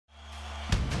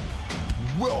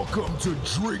Welcome to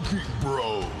Drinking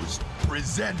Bros,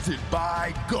 presented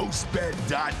by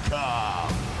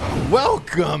GhostBed.com.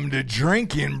 Welcome to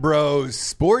Drinkin Bros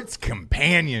Sports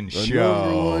Companion The Show.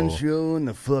 number one show in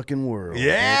the fucking world.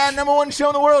 Yeah, number one show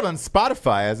in the world on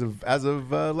Spotify as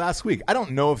of last week. I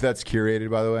don't know if that's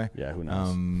curated, by the way. Yeah, who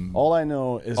knows? All I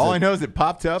know is it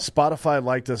popped up. Spotify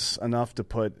liked us enough to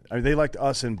put. I mean, they liked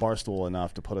us in Barstool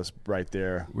enough to put us right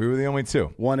there. We were the only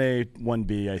two. 1A,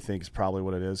 1B, I think is probably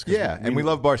what it is. Yeah, and we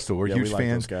love Barstool. We're huge we like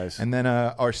fans. those guys. And then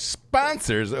our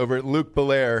sponsors over at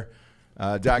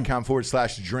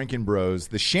LukeBelair.com/Drinkin Bros.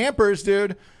 The Shampers,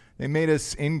 dude. They made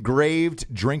us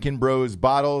engraved Drinkin Bros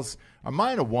bottles. Am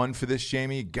I a 1 for this,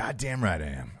 Jamie? Goddamn right I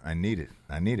am. I need it.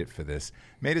 I need it for this.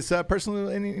 Made us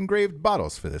personally engraved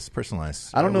bottles for this,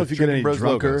 personalized. I don't know if you get any Bros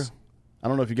drunker. logos. I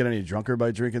don't know if you get any drunker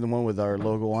by drinking the one with our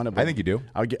logo on it. But I think you do.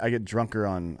 I get drunker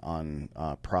on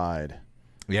Pride.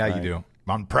 Yeah, Right. you do.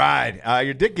 On Pride.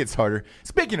 Your dick gets harder.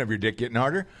 Speaking of your dick getting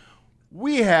harder,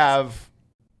 we have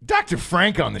Dr.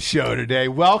 Frank on the show today.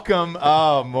 Welcome.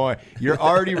 Oh, boy. You're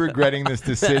already regretting this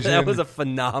decision. That was a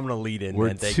phenomenal lead-in, We're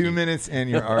man. Thank 2 you. minutes in.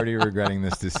 You're already regretting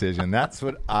this decision. That's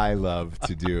what I love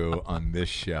to do on this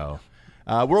show.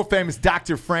 World famous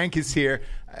Dr. Frank is here.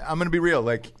 I'm going to be real.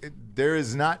 Like, there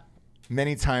is not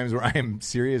many times where I am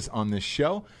serious on this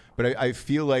show, but I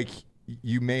feel like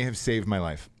you may have saved my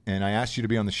life. And I asked you to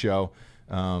be on the show.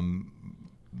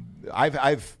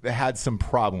 I've had some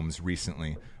problems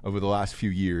recently over the last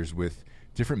few years with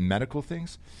different medical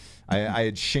things. I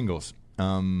had shingles.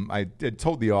 I had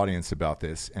told the audience about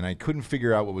this, and I couldn't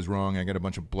figure out what was wrong. I got a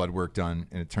bunch of blood work done,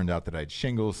 and it turned out that I had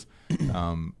shingles.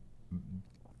 You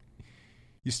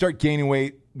start gaining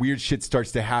weight, weird shit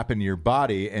starts to happen to your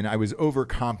body, and I was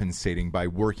overcompensating by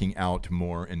working out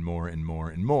more and more and more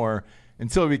and more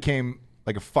until it became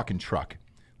like a fucking truck.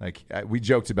 Like, we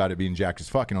joked about it being jacked as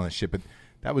fuck and all that shit, but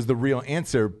that was the real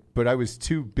answer. But I was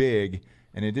too big,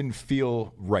 and it didn't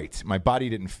feel right. My body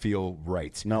didn't feel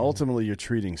right. Now, ultimately, you're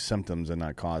treating symptoms and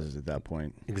not causes at that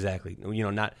point. Exactly.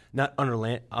 You know, not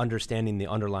understanding the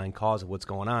underlying cause of what's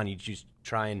going on. You just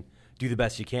try and do the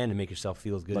best you can to make yourself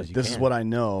feel as good as you can. This is what I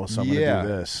know, so I'm going to do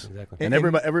this. Exactly. And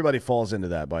everybody falls into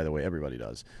that, by the way. Everybody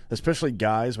does. Especially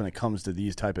guys when it comes to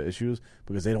these type of issues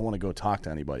because they don't want to go talk to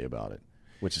anybody about it,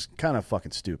 which is kind of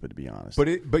fucking stupid, to be honest.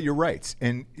 But you're right.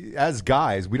 And as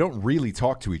guys, we don't really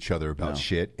talk to each other about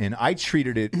shit. And I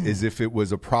treated it as if it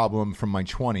was a problem from my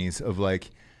 20s of like,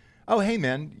 oh, hey,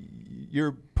 man,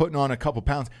 you're putting on a couple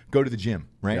pounds. Go to the gym,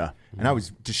 right? Yeah. And I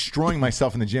was destroying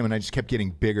myself in the gym, and I just kept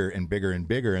getting bigger and bigger and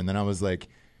bigger. And then I was like,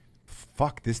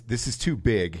 fuck, this is too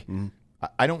big. Mm-hmm.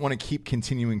 I don't want to keep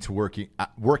continuing to work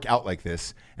out like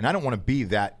this, and I don't want to be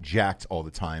that jacked all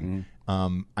the time.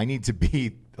 Mm-hmm. I need to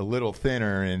be a little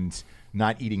thinner and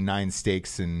not eating 9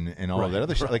 steaks and all of that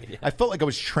other shit. Like, I felt like I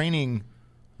was training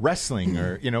wrestling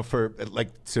or, for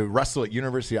like to wrestle at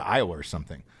University of Iowa or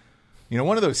something.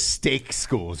 One of those steak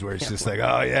schools where it's just like,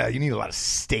 oh, yeah, you need a lot of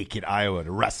steak at Iowa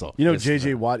to wrestle.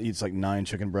 J.J. Watt eats like 9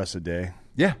 chicken breasts a day.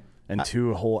 Yeah. And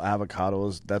 2 whole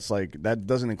avocados. That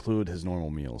doesn't include his normal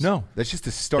meals. No, that's just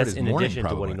to start his morning, in addition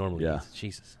probably. to what he normally eats.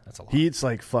 Jesus, that's a lot. He eats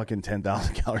like fucking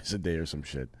 10,000 calories a day or some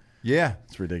shit. Yeah.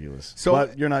 It's ridiculous. So,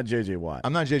 but you're not J.J. Watt.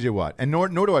 I'm not J.J. Watt. And nor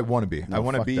do I want to be. No, I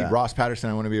want to be that. Ross Patterson.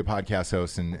 I want to be a podcast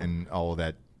host and all of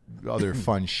that other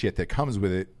fun shit that comes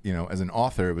with it. As an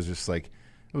author, it was just like,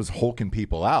 it was hulking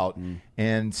people out.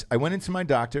 And I went into my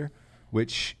doctor,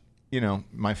 which,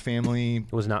 my family.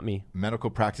 It was not me. Medical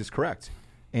practice, correct.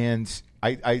 And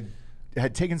I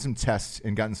had taken some tests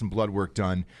and gotten some blood work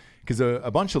done because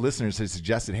a bunch of listeners had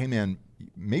suggested, hey, man,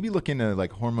 maybe look into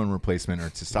like hormone replacement or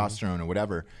testosterone or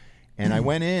whatever. And I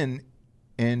went in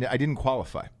and I didn't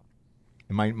qualify.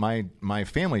 And my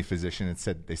family physician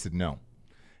they said no.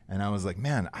 And I was like,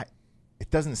 man,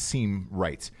 it doesn't seem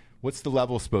right. What's the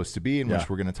level supposed to be? Which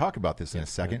we're going to talk about this in a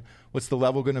second. What's the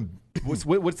level going to?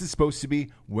 What's it supposed to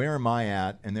be? Where am I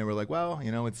at? And they were like, well,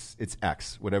 it's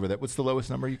X, whatever that. What's the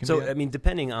lowest number you can? So be at?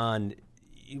 depending on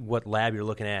what lab you're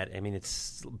looking at,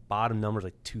 it's bottom numbers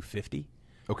like 250,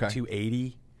 okay,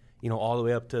 280, all the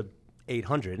way up to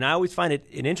 800. And I always find it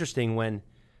interesting when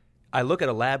I look at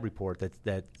a lab report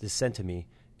that is sent to me.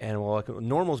 And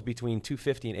normal's between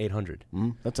 250 and 800.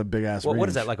 That's a big ass range. What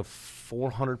is that, like a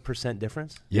 400%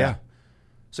 difference? Yeah.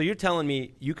 So you're telling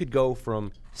me you could go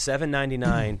from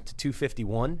 799 to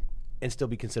 251 and still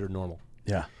be considered normal?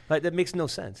 Yeah. Like, that makes no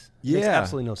sense. Yeah. It makes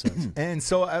absolutely no sense. And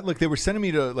so, look, they were sending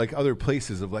me to like other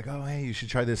places of like, oh, hey, you should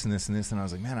try this and this and this. And I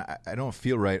was like, man, I don't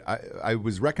feel right. I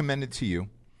was recommended to you,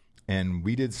 and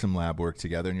we did some lab work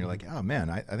together. And you're like, oh, man,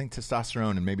 I think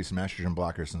testosterone and maybe some estrogen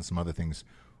blockers and some other things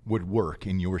would work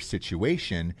in your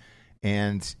situation,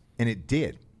 and it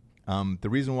did. The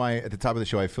reason why at the top of the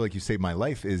show I feel like you saved my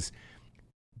life is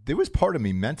there was part of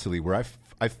me mentally where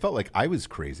I felt like I was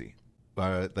crazy.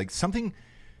 Like something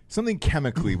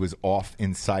chemically was off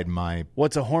inside my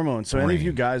What's a hormone? So any of brain.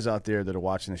 you guys out there that are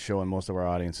watching the show, and most of our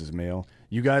audience is male,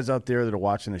 you guys out there that are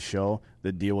watching the show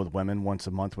that deal with women once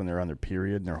a month when they're on their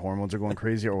period and their hormones are going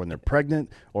crazy, or when they're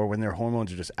pregnant, or when their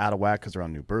hormones are just out of whack because they're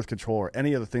on new birth control, or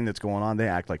any other thing that's going on, they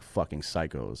act like fucking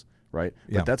psychos, right?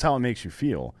 Yeah. But that's how it makes you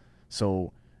feel.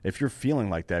 So if you're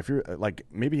feeling like that, if you're like,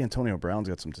 maybe Antonio Brown's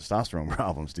got some testosterone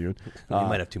problems, dude. He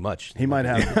might have too much. He might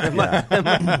have. Yeah.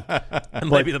 That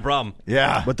might be the problem.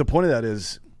 Yeah. But the point of that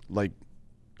is, like,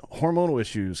 hormonal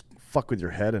issues fuck with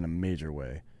your head in a major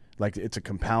way. Like, it's a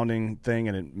compounding thing,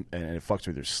 and it fucks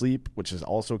with your sleep, which is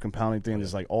also a compounding thing.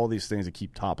 There's like all these things that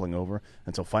keep toppling over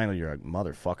until finally you're a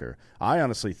motherfucker. I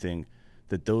honestly think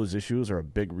that those issues are a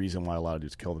big reason why a lot of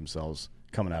dudes kill themselves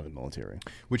coming out of the military.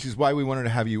 Which is why we wanted to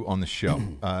have you on the show.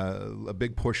 A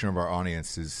big portion of our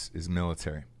audience is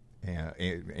military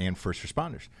and first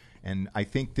responders. And I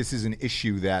think this is an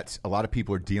issue that a lot of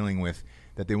people are dealing with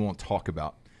that they won't talk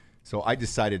about. So I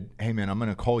decided, hey, man, I'm going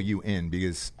to call you in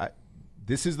because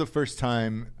this is the first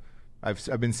time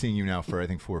I've been seeing you now for, I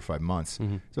think, 4 or 5 months.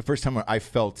 Mm-hmm. It's the first time where I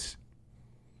felt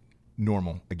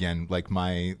normal again, like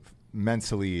my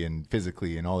mentally and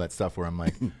physically and all that stuff where I'm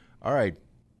like, all right,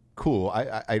 cool.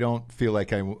 I don't feel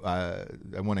like I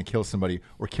want to kill somebody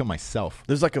or kill myself.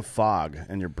 There's like a fog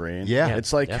in your brain. Yeah.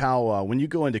 It's like how when you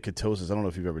go into ketosis, I don't know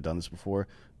if you've ever done this before,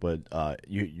 but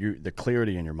the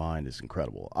clarity in your mind is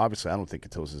incredible. Obviously, I don't think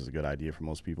ketosis is a good idea for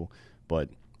most people, but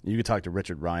you could talk to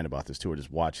Richard Ryan about this too, or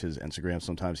just watch his Instagram.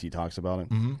 Sometimes he talks about it.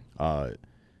 Mm-hmm.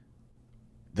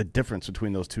 The difference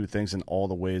between those two things and all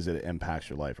the ways that it impacts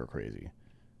your life are crazy.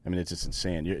 I mean, it's just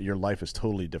insane. Your life is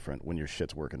totally different when your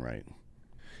shit's working right.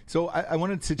 So I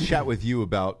wanted to chat with you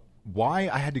about why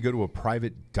I had to go to a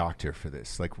private doctor for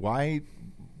this. Like, why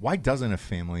doesn't a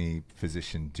family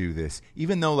physician do this?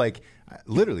 Even though, like,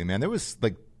 literally, man, there was,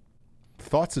 like,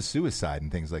 thoughts of suicide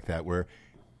and things like that where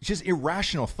just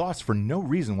irrational thoughts for no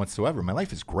reason whatsoever. My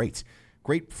life is great.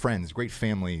 Great friends, great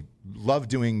family, love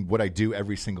doing what I do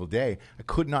every single day. I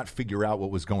could not figure out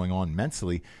what was going on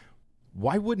mentally.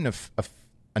 Why wouldn't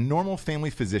a normal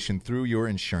family physician through your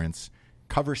insurance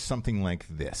cover something like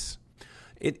this?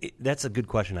 That's a good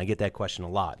question. I get that question a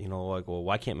lot. You know, like, well,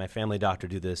 why can't my family doctor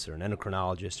do this, or an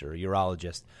endocrinologist or a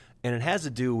urologist? And it has to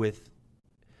do with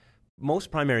most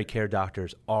primary care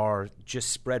doctors are just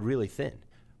spread really thin.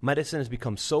 Medicine has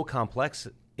become so complex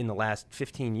in the last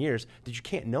 15 years that you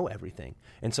can't know everything.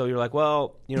 And so you're like,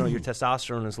 well, you know, your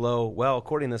testosterone is low. Well,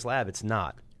 according to this lab, it's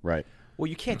not. Right. Well,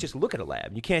 you can't just look at a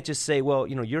lab. You can't just say, well,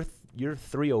 you know, you're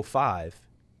 305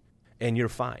 and you're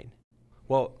fine.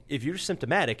 Well, if you're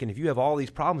symptomatic and if you have all these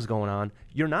problems going on,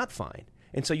 you're not fine.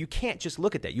 And so you can't just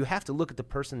look at that. You have to look at the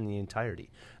person in the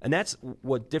entirety. And that's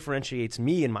what differentiates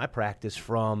me in my practice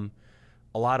from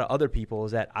a lot of other people,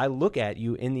 is that I look at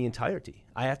you in the entirety.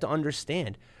 I have to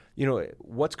understand, you know,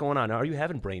 what's going on. Are you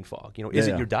having brain fog? You know, is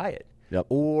it your diet? Yep.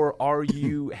 Or are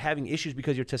you having issues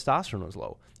because your testosterone is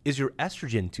low? Is your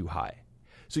estrogen too high?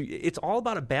 So it's all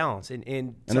about a balance.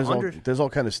 And there's all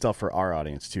kind of stuff for our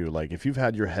audience too. Like, if you've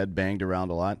had your head banged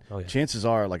around a lot, chances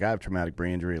are, like, I have traumatic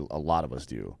brain injury, a lot of us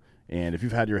do. And if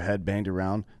you've had your head banged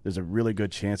around, there's a really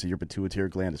good chance that your pituitary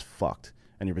gland is fucked.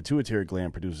 And your pituitary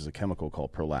gland produces a chemical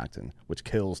called prolactin, which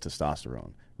kills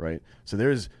testosterone, right? So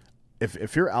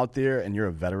if you're out there and you're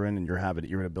a veteran and you're having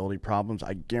irritability problems,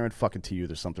 I guarantee you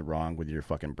there's something wrong with your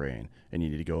fucking brain, and you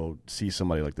need to go see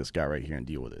somebody like this guy right here and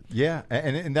deal with it. Yeah,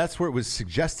 and that's where it was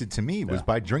suggested to me, was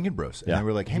by Drinkin Bros. And they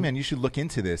were like, hey, man, you should look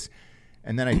into this.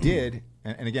 And then I did,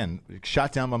 and again,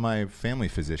 shot down by my family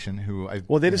physician who I...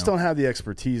 Well, they just don't have the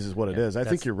expertise is what it is. I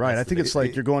think you're right. I think it's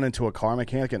like you're going into a car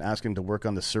mechanic and asking him to work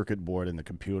on the circuit board and the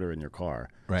computer in your car.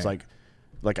 Right. It's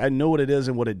like I know what it is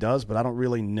and what it does, but I don't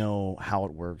really know how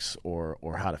it works or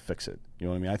how to fix it. You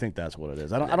know what I mean? I think that's what it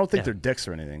is. I don't think they're dicks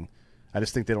or anything. I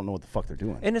just think they don't know what the fuck they're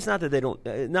doing. And it's not that they don't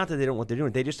know what they're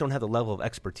doing. They just don't have the level of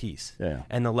expertise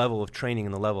and the level of training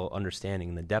and the level of understanding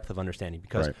and the depth of understanding.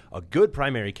 Because a good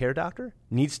primary care doctor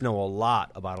needs to know a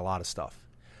lot about a lot of stuff.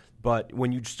 But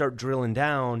when you start drilling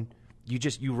down,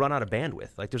 you run out of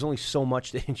bandwidth. Like, there's only so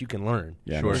much that you can learn.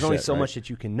 Yeah, there's only so much that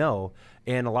you can know.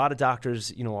 And a lot of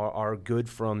doctors, you know, are good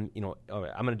from, you know,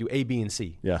 I'm going to do A, B, and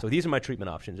C. Yeah. So these are my treatment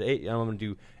options. I'm going to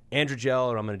do androgel,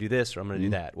 or I'm going to do this, or I'm going to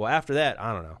do that. Well, after that,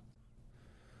 I don't know.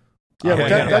 Yeah,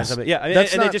 but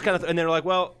and they just kind of, and they're like,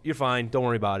 "Well, you're fine. Don't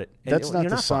worry about it." And that's not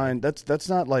the sign. That's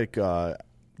not like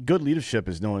good leadership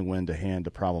is knowing when to hand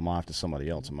the problem off to somebody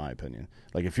else, in my opinion.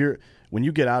 Like when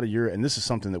you get out of your, and this is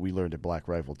something that we learned at Black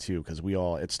Rifle too, because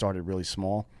it started really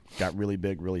small, got really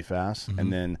big really fast,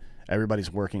 and then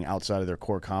everybody's working outside of their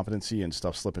core competency and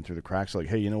stuff slipping through the cracks. Like,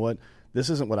 hey, you know what? This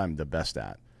isn't what I'm the best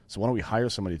at. So why don't we hire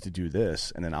somebody to do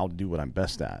this, and then I'll do what I'm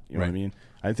best at. You know what I mean?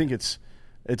 I think it's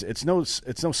no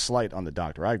slight on the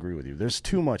doctor. I agree with you. There's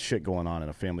too much shit going on in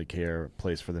a family care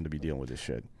place for them to be dealing with this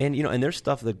shit. And and there's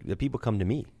stuff that people come to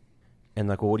me, and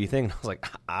like, well, what do you think? And I was like,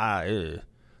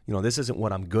 this isn't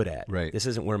what I'm good at. Right. This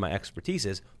isn't where my expertise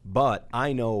is. But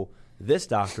I know this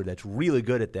doctor that's really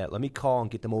good at that. Let me call and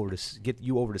get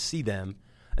you over to see them.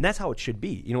 And that's how it should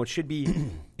be. It should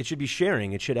be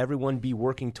sharing. It should everyone be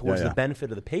working towards the benefit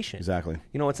of the patient. Exactly.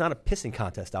 It's not a pissing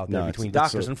contest out there between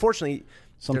doctors. Unfortunately,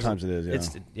 sometimes it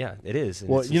is. Yeah. It is.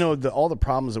 Well, all the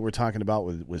problems that we're talking about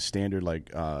with standard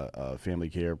family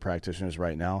care practitioners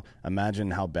right now.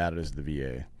 Imagine how bad it is at the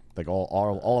VA. Like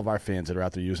all of our fans that are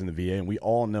out there using the VA, and we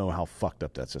all know how fucked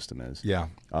up that system is. Yeah.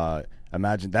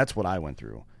 Imagine that's what I went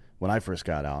through when I first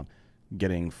got out.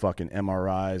 Getting fucking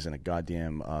MRIs and a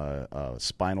goddamn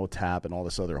spinal tap and all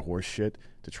this other horse shit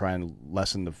to try and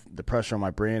lessen the pressure on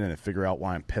my brain and figure out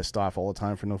why I'm pissed off all the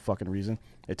time for no fucking reason.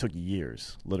 It took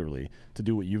years, literally, to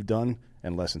do what you've done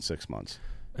in less than 6 months.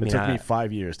 It took me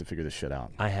 5 years to figure this shit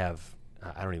out. I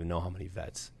don't even know how many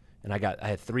vets. And I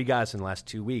had 3 guys in the last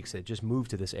 2 weeks that just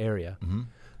moved to this area. Mm-hmm.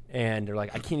 And they're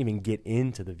like, I can't even get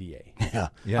into the VA.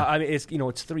 Yeah. I mean, it's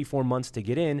 3-4 months to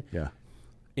get in. Yeah.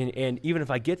 And even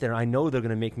if I get there, I know they're going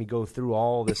to make me go through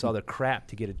all this other crap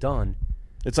to get it done.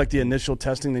 It's like the initial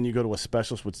testing, then you go to a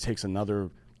specialist, which takes another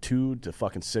 2 to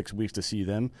fucking 6 weeks to see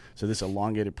them. So this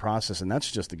elongated process, and that's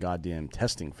just the goddamn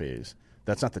testing phase.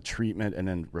 That's not the treatment and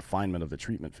then refinement of the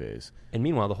treatment phase. And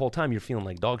meanwhile, the whole time you're feeling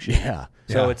like dog shit. Yeah.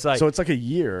 So it's like a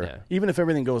year. Even if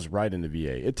everything goes right in the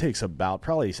VA, it takes about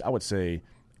probably, I would say,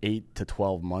 8 to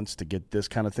 12 months to get this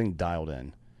kind of thing dialed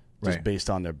in. Just based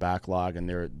on their backlog and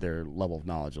their level of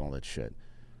knowledge and all that shit.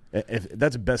 If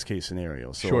that's a best case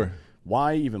scenario. So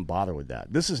why even bother with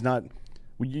that? This is not.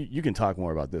 You can talk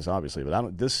more about this, obviously,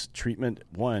 but this treatment,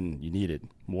 one, you need it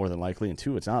more than likely, and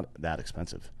 2, it's not that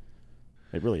expensive.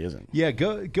 It really isn't. Yeah,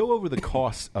 go over the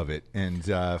cost of it and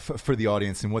for the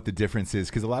audience and what the difference is,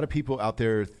 because a lot of people out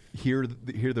there hear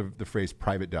the phrase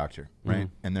private doctor, right?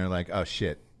 Mm-hmm. And they're like, oh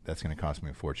shit, that's going to cost me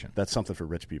a fortune. That's something for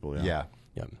rich people. Yeah.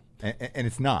 And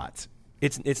it's not.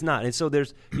 It's not. And so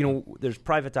there's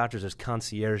private doctors, there's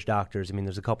concierge doctors. I mean,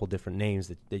 there's a couple different names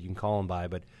that you can call them by,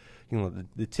 but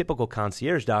the typical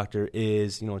concierge doctor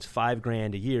is it's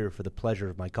 $5,000 a year for the pleasure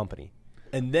of my company.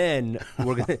 And then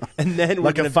we're gonna,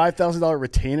 like a $5,000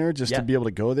 retainer just to be able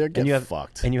to go there.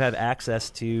 Fucked. And you have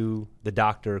access to the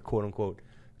doctor, quote unquote,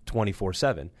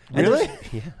 24/7. Really?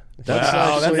 Yeah. That's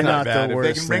not bad. If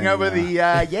they can bring over the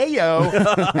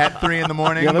yayo at 3 a.m.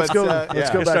 Yeah, let's go back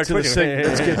to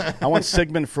the I want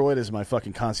Sigmund Freud as my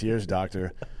fucking concierge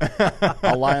doctor.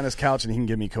 I'll lie on his couch and he can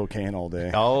give me cocaine all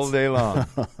day. All day long.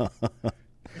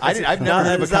 I've never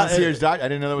heard of a concierge doctor. I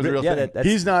didn't know that was a real thing.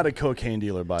 He's not a cocaine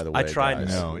dealer, by the way. I tried.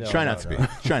 No, try not to be.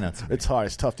 Try not to be. It's hard.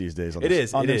 It's tough these days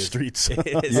on the streets.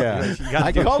 It is. Yeah.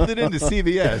 I called it into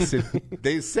CVS.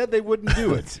 They said they wouldn't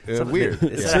do it. Weird.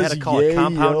 They said I had to call it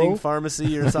compounding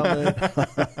pharmacy or something.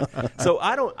 So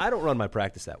I don't run my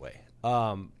practice that way.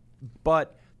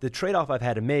 But the trade-off I've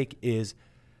had to make is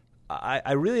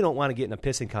I really don't want to get in a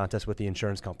pissing contest with the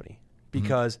insurance company.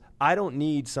 Because I don't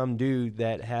need some dude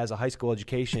that has a high school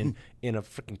education in a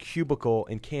freaking cubicle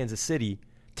in Kansas City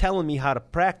telling me how to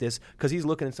practice because he's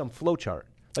looking at some flow chart.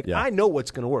 I know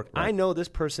what's going to work. Right. I know this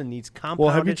person needs compounded.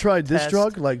 Well, have you tried this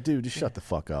drug? Like, dude, just shut the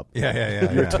fuck up.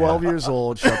 Yeah. You're 12 years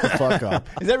old. Shut the fuck up.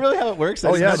 Is that really how it works?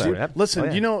 Dude.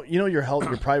 Listen, you know your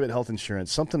private health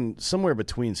insurance. Somewhere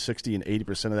between 60 and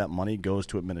 80% of that money goes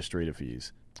to administrative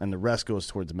fees, and the rest goes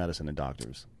towards medicine and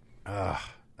doctors.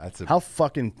 How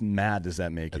fucking mad does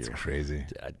that make you? That's crazy.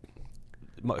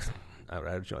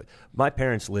 My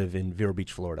parents live in Vero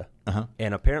Beach, Florida.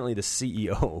 And apparently the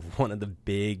CEO of one of the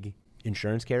big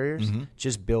insurance carriers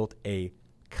just built a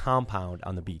compound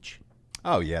on the beach.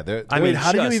 Oh, yeah.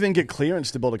 How do you even get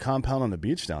clearance to build a compound on the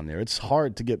beach down there? It's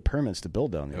hard to get permits to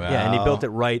build down there. Wow. Yeah, and he built it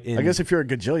right in... I guess if you're a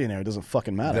gajillionaire, it doesn't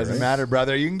fucking matter. It doesn't matter,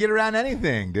 brother. You can get around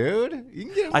anything, dude. You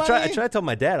can get I tried to tell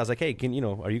my dad, I was like, hey,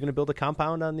 are you going to build a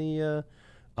compound on the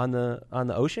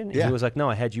ocean? And he was like, no,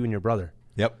 I had you and your brother.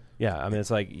 Yep. Yeah, I mean, it's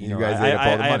like, you guys ate up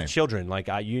all the money. I have children. Like,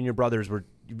 you and your brothers were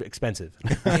expensive.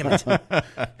 Damn it.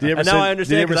 Did he ever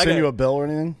send you a bill or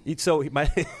anything? So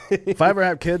if I ever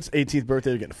have kids, 18th birthday,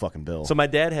 they're getting a fucking bill. So my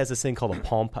dad has this thing called a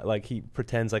Palm Pilot. Like, he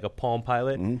pretends like a Palm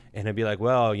Pilot, and he'll be like,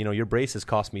 well, your braces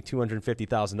cost me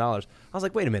 $250,000. I was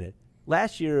like, wait a minute.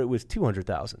 Last year it was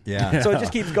 200,000. Yeah. So it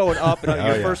just keeps going up. And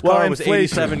your first car was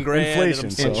 87 grand.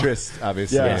 Inflation. Interest,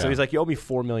 obviously. Yeah. So he's like, you owe me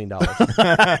 $4 million.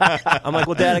 I'm like,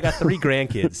 well, Dad, I got 3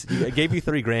 grandkids. I gave you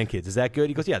 3 grandkids. Is that good?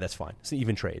 He goes, yeah, that's fine. It's an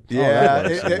even trade. Yeah,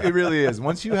 it really is.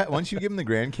 Once you give them the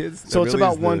grandkids, so it's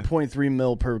about 1.3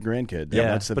 mil per grandkid.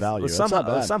 Yeah, that's the value.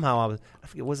 Somehow, I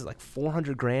forget, was it like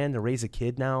 400 grand to raise a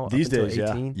kid now? These days,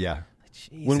 18? Yeah.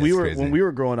 Jeez, when we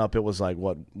were growing up, it was like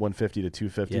what 150 to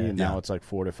 250, and now it's like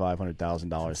 $400,000 to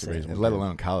 $500,000 to raise one. Let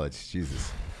alone college,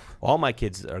 Jesus. All my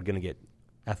kids are going to get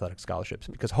athletic scholarships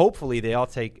because hopefully they all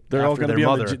take. They're all going to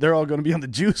be they're all going to be on the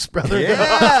juice, brother.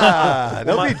 Yeah,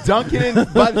 they'll be dunking in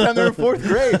by the time they're in 4th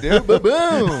grade, dude. Boom.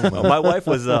 Well, my wife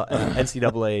was an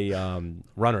NCAA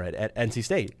runner at NC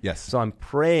State. Yes. So I'm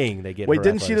praying they get. Wait,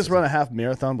 didn't she just run a half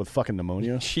marathon with fucking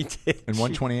pneumonia? She did. In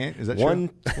 128, is that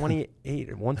 128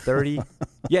 or 130?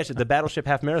 Yeah, the Battleship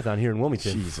Half Marathon here in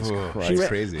Wilmington. Jesus Christ, that's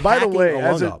crazy. By the way,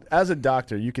 as a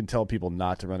doctor, you can tell people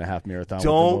not to run a half marathon.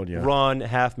 Don't with pneumonia. run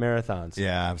half marathons.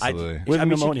 Yeah, absolutely. With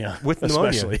pneumonia. With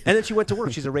pneumonia. And then she went to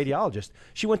work. She's a radiologist.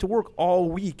 She went to work all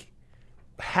week,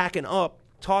 hacking up,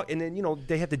 and then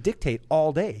they have to dictate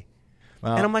all day.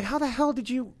 Wow. And I'm like, how the hell did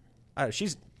you?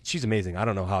 She's amazing. I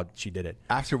don't know how she did it.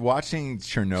 After watching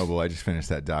Chernobyl, I just finished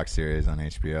that doc series on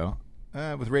HBO.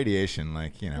 With radiation,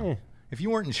 if you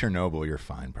weren't in Chernobyl, you're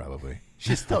fine probably.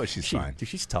 She's fine. Dude,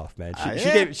 she's tough, man.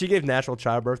 She gave natural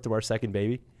childbirth to our second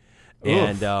baby,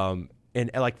 and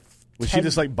like. Was she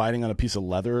just like biting on a piece of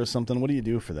leather or something? What do you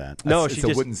do for that? No, it's a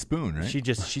wooden spoon, right? She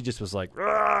just was like,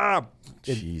 Argh!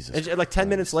 Jesus. And like 10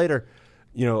 minutes later,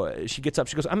 she gets up.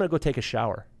 She goes, I'm going to go take a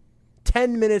shower.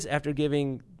 10 minutes after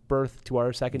giving birth to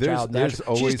our second child,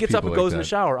 she just gets up and goes in the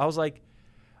shower. I was like,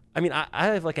 I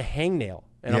have like a hangnail,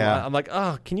 and I'm like,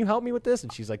 oh, can you help me with this?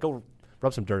 And she's like, go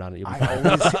rub some dirt on it. You'll be fine.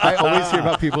 I always hear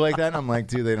about people like that, and I'm like,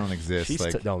 dude, they don't exist. They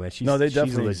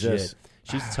definitely exist.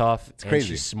 She's tough, it's crazy.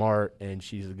 She's smart, and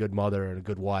she's a good mother and a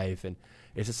good wife, and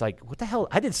it's just like, what the hell?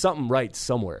 I did something right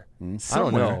somewhere. I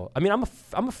don't know. I mean,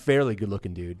 I'm a fairly good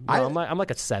looking dude. I'm like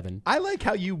a 7. I like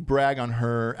how you brag on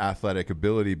her athletic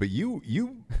ability, but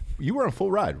you were on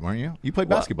full ride, weren't you? You played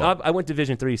basketball. I went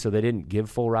Division III, so they didn't give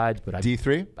full rides, but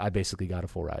D3. I basically got a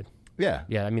full ride. Yeah.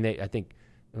 I mean, I think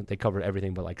they covered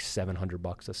everything but like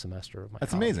 $700 a semester of my.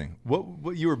 That's college. Amazing.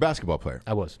 What you were a basketball player?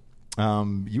 I was.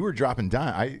 You were dropping down.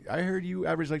 I heard you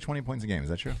averaged like 20 points a game. Is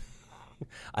that true?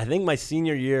 I think my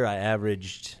senior year I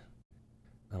averaged,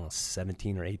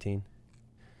 17 or 18.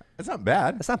 That's not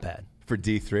bad. That's not bad. For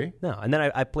D3? No. And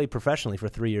then I played professionally for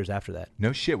 3 years after that.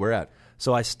 No shit. Where at?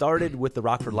 So I started with the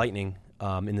Rockford Lightning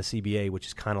in the CBA, which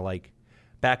is kind of like,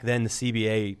 back then the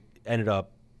CBA ended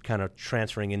up kind of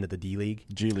transferring into the D League.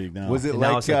 G League now. Was it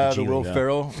like the Will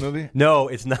Ferrell movie? No,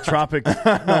 it's not. Tropic.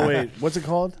 No, wait. What's it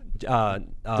called?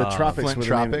 The Tropics. Flint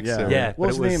Tropics. Yeah. What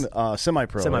was the name?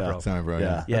 Semi-Pro. Semi-Pro.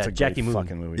 Yeah. That's a Jackie great Moon.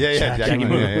 fucking movie. Yeah. Jackie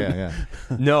Moon. Yeah.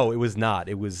 No, it was not.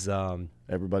 It was.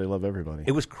 Everybody Love Everybody.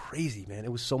 It was crazy, man.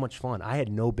 It was so much fun. I had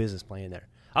no business playing there.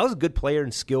 I was a good player,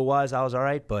 and skill-wise, I was all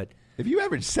right, but if you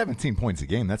average 17 points a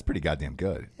game, that's pretty goddamn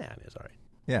good. Yeah, it was all right.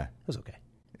 Yeah. It was okay.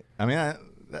 I mean,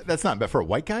 that's not bad for a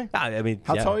white guy. I mean,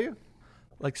 how tall are you?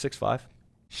 Like 6'5".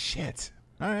 Shit.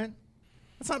 All right.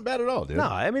 That's not bad at all, dude. No,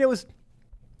 I mean, it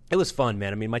was fun,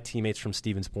 man. I mean, my teammates from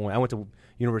Stevens Point. I went to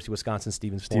University of Wisconsin,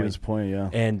 Stevens Point. Yeah.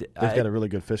 And they've got a really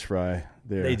good fish fry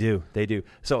there. They do.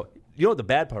 So, you know what the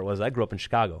bad part was? I grew up in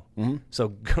Chicago. Mm-hmm. So,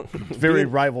 very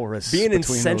rivalrous. Being in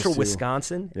central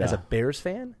Wisconsin as a Bears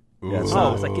fan. Yeah,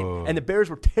 so it's like, and the Bears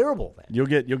were terrible then. You'll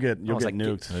get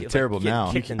nuked. They're terrible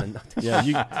now. Kicked in the nuts. Yeah,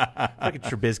 Look at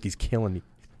Trubisky's killing me.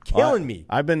 Me.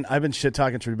 I've been shit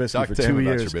talking Trubisky for 2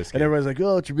 years, and everybody's like,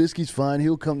 "Oh, Trubisky's fine.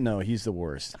 He'll come." No, he's the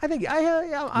worst. I think I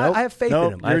have faith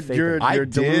in him. You're a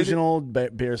delusional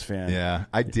Bears fan. Yeah,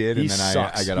 I did, and then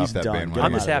I got off that bandwagon.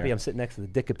 I'm just happy I'm sitting next to the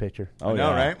Dicka picture. Oh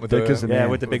yeah, right. With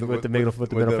the middle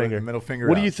finger. Middle finger.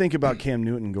 What do you think about Cam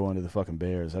Newton going to the fucking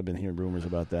Bears? I've been hearing rumors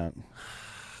about that.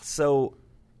 So,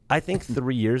 I think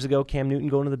 3 years ago, Cam Newton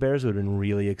going to the Bears would have been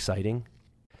really exciting,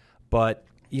 but.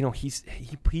 You know,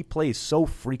 he plays so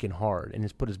freaking hard and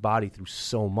has put his body through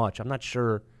so much. I'm not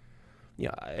sure.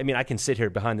 I mean, I can sit here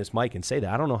behind this mic and say that.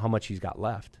 I don't know how much he's got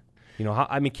left.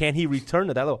 Can he return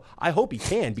to that level? I hope he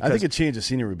can. Because I think a change of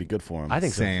scenery would be good for him. I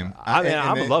think same. So.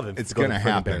 I would love him. It's going to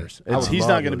happen. He's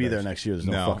not going to be there next year. There's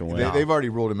no fucking way. They've already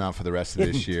ruled him out for the rest of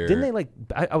this year. Didn't they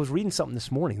I was reading something this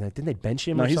morning. Didn't they bench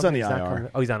him? No, he's on the IR.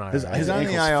 He's on IR. He's on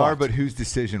the IR, but whose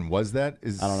decision was that?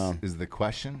 I don't know. Is the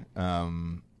question.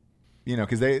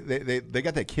 Because they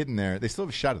got that kid in there. They still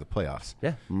have a shot at the playoffs.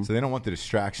 Yeah. Mm-hmm. So they don't want the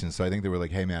distraction. So I think they were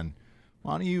like, hey, man,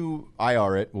 why don't you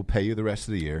IR it? We'll pay you the rest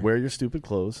of the year. Wear your stupid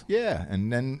clothes. Yeah.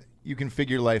 And then you can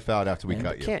figure life out after we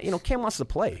cut you. Cam wants to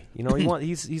play.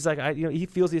 He's like, he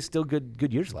feels he has still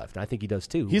good years left, and I think he does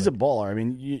too. He's a baller. I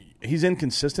mean, he's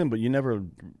inconsistent, but you never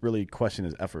really question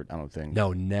his effort. I don't think.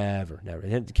 No, never.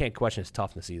 You can't question his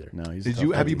toughness either. No,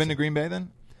 Have you been to Green Bay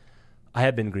then? I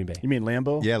have been to Green Bay. You mean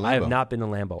Lambeau? Yeah, Lambeau. I have not been to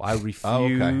Lambeau. I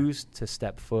refuse to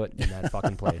step foot in that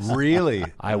fucking place. Really?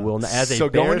 I will not. As a so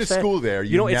Bears going to fan, school there,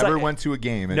 you never like, went to a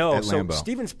game at So Lambeau.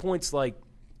 Stevens Point's like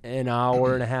an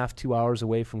hour and a half, 2 hours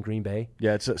away from Green Bay.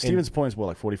 Yeah, Stevens Point's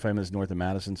like 45 minutes north of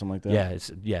Madison, something like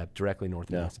that. Yeah, directly north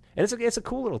of Madison. And it's a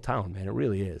cool little town, man. It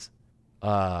really is.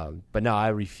 But no, I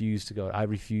refuse to go. I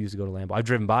refuse to go to Lambeau. I've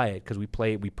driven by it because we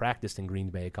practiced in Green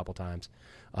Bay a couple times,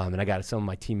 and I got some of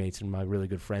my teammates and my really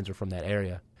good friends are from that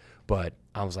area. But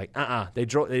I was like,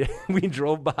 we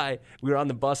drove by. We were on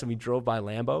the bus and we drove by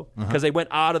Lambeau because they went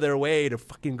out of their way to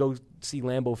fucking go see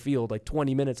Lambeau Field, like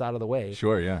 20 minutes out of the way.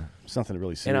 Sure, yeah. It's nothing to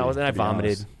really see. And I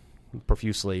vomited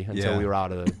profusely until we were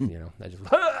out of the. I just.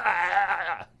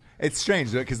 It's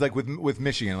strange because, like with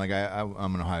Michigan, like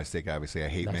I'm an Ohio State guy. Obviously, I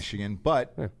hate Michigan,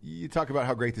 but you talk about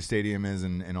how great the stadium is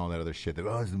and all that other shit. That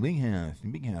it's the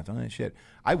big house, all that shit.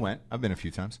 I've been a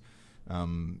few times.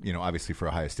 Obviously for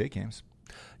Ohio State games.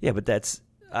 Yeah, but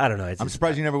I don't know. I'm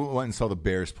surprised you never went and saw the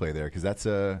Bears play there because that's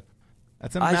a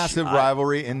massive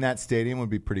rivalry in that stadium. Would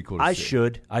be pretty cool to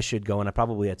see. I should go, and I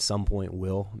probably at some point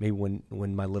will. Maybe when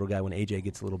my little guy, when AJ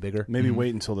gets a little bigger. Maybe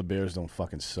wait until the Bears don't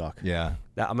fucking suck. Yeah.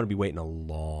 I'm going to be waiting a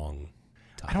long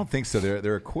time. I don't think so.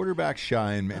 They're a quarterback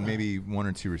shy and maybe one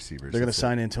or two receivers. They're going to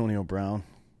sign Antonio Brown.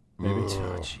 Maybe.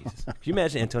 Oh, Jesus. Can you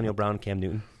imagine Antonio Brown and Cam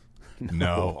Newton?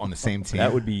 No, on the same team.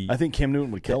 That would be. I think Cam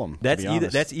Newton would kill him.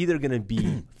 That's either going to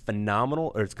be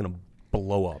phenomenal or it's going to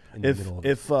blow up. In the middle of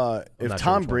if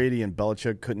Tom Brady and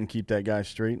Belichick couldn't keep that guy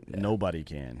straight, nobody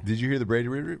can. Did you hear the Brady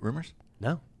rumors?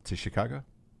 No. To Chicago?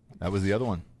 That was the other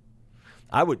one.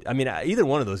 Either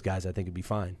one of those guys I think would be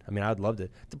fine. I mean, I'd love to.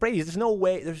 The Brady, there's no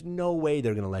way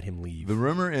they're going to let him leave. The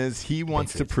rumor is he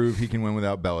wants to prove he can win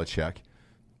without Belichick.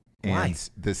 And Why?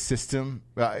 The system.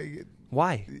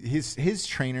 Why? His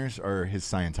trainers are his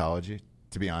Scientology,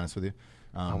 to be honest with you.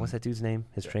 What's that dude's name?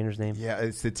 His trainer's name? Yeah,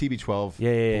 it's the TB12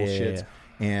 bullshit. Yeah.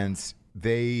 And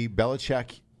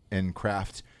Belichick and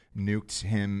Kraft nuked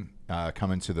him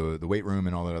coming to the weight room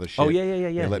and all that other shit. Oh, yeah.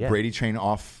 They let Brady train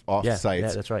off site.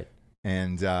 Yeah, that's right.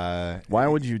 And why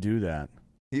would you do that?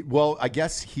 Well, I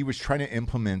guess he was trying to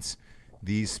implement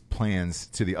these plans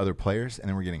to the other players, and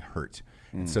then we're getting hurt.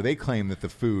 And so they claim that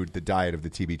the diet of the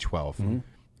TB12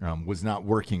 was not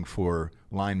working for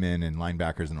linemen and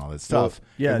linebackers and all that stuff. Well,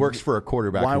 yeah, it works for a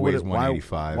quarterback who weighs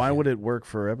 185. Why would it work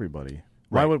for everybody?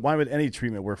 Right. Why would any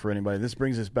treatment work for anybody? This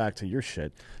brings us back to your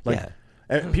shit.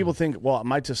 People think, well,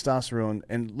 my testosterone,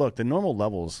 and look, the normal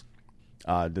levels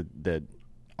that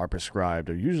are prescribed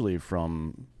are usually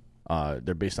from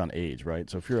they're based on age, right?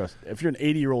 So if you're an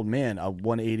 80-year-old man, a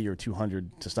 180 or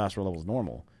 200 testosterone level is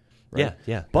normal. Right?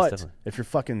 Yeah. But if you're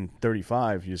fucking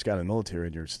 35, you just got a military,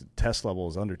 and your test level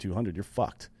is under 200, you're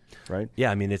fucked, right?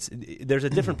 Yeah, I mean, there's a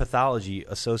different pathology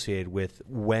associated with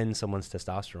when someone's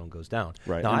testosterone goes down.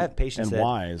 Right. Now, I have patients and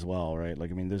why as well, right?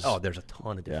 Like, I mean, there's a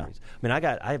ton of different reasons. I mean,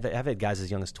 I've had guys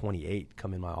as young as 28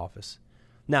 come in my office.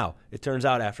 Now, it turns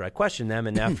out after I question them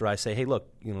and after I say, hey, look,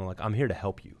 I'm here to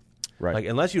help you. Right. Like,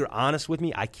 unless you're honest with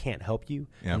me, I can't help you.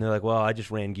 Yeah. And they're like, well, I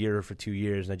just ran gear for 2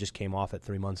 years and I just came off it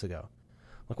 3 months ago.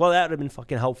 Like, well, that would have been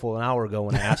fucking helpful an hour ago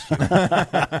when I asked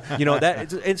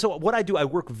you. And so what I do, I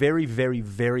work very, very,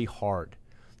 very hard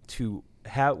to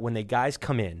have, when the guys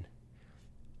come in,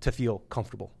 to feel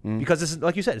comfortable. Because this is,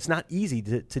 like you said, it's not easy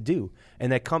to do.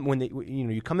 And when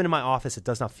you come into my office, it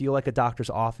does not feel like a doctor's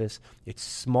office. It's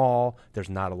small. There's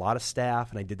not a lot of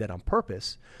staff, and I did that on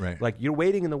purpose. Right. Like, you're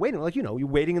waiting in the waiting room. Like, you're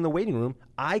waiting in the waiting room.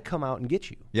 I come out and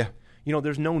get you. Yeah.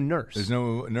 There's no nurse. There's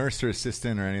no nurse or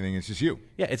assistant or anything. It's just you.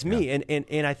 Yeah, it's me.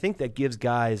 And I think that gives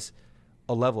guys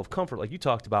a level of comfort, like you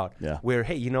talked about, where,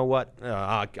 hey, you know what?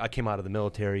 I came out of the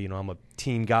military. I'm a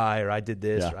team guy, or I did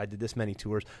this, or I did this many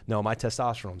tours. No, my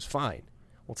testosterone's fine.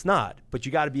 Well, it's not. But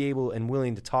you got to be able and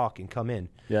willing to talk and come in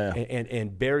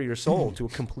and bare your soul to a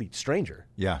complete stranger.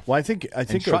 Yeah. Well, I think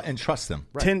and trust them.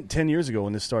 Right. 10 years ago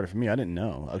when this started for me, I didn't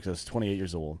know. I was 28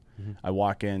 years old. I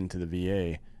walk into the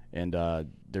VA, and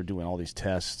they're doing all these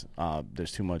tests.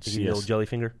 There's too much. Is he a little jelly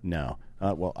finger? No.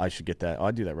 Well, I should get that.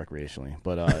 I do that recreationally,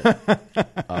 but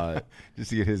just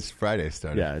to get his Friday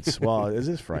started. Yeah, it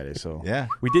is Friday, so yeah.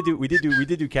 We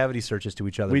did do cavity searches to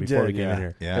each other before we came in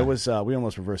here. Yeah. It was we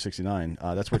almost reversed 69.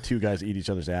 That's where two guys eat each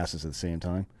other's asses at the same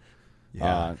time.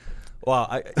 Yeah. Well,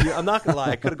 I'm not gonna lie.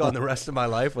 I could have gone the rest of my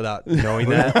life without knowing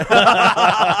that.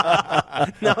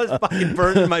 Now it's fucking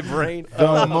burned in my brain.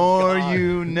 The more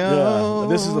you know. Yeah,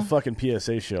 this is a fucking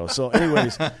PSA show. So,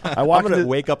 anyways, I'm gonna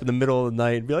wake up in the middle of the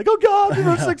night and be like, "Oh God,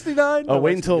 you're 69." Oh,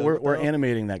 wait until we're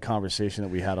animating that conversation that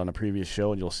we had on a previous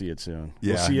show, and you'll see it soon.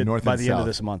 Yeah, you'll see it North by and the end of South.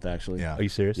 this month. Actually, Yeah. Are you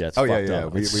serious? Yeah, it's Oh, fucked yeah.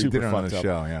 up. We It's did super it on the fucked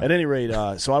show, up. yeah. At any rate,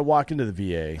 so I walk into the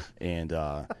VA, and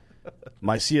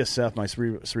my CSF, my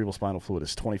cerebral spinal fluid,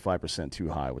 is 25% too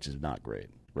high, which is not great.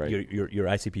 Right, your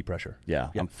ICP pressure. Yeah,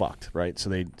 I'm fucked. Right, so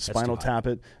they spinal tap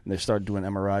it, and they start doing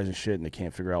MRIs and shit, and they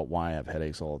can't figure out why I have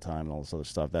headaches all the time and all this other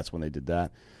stuff. That's when they did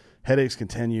that. Headaches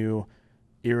continue,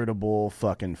 irritable,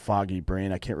 fucking foggy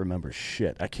brain. I can't remember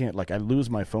shit. I can't I lose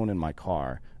my phone in my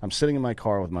car. I'm sitting in my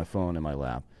car with my phone in my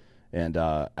lap, and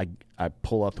I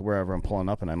pull up to wherever I'm pulling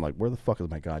up, and I'm like, where the fuck is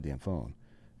my goddamn phone?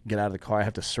 Get out of the car. I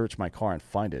have to search my car and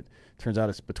find it. Turns out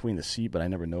it's between the seat, but I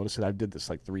never noticed it. I did this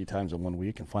 3 times in 1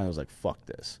 week, and finally I was like, fuck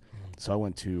this. So I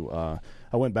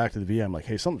went back to the VA. I'm like,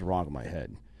 hey, something's wrong with my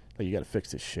head. You got to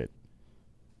fix this shit.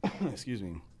 Excuse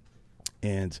me.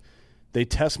 And they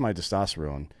test my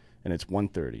testosterone, and it's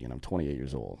 130, and I'm 28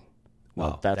 years old.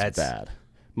 Well, that's bad.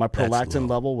 My prolactin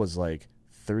level was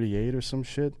 38 or some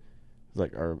shit,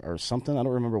 or something. I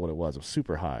don't remember what it was. It was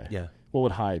super high. Yeah. What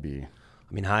would high be?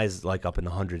 I mean, high is up in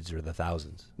the hundreds or the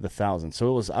thousands. The thousands. So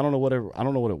it was. I don't know what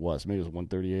it was. Maybe it was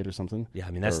 138 or something. Yeah,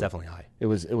 I mean that's definitely high. It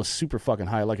was super fucking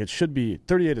high. It should be.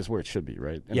 38 is where it should be,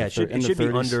 right? Yeah, it should be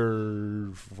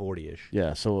under 40-ish.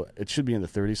 Yeah, so it should be in the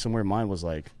 30s somewhere. Mine was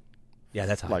yeah,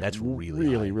 that's high. That's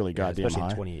really high. really goddamn especially high.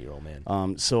 Especially a 28-year-old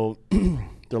man. So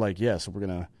they're like, yeah, so we're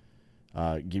gonna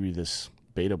give you this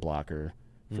beta blocker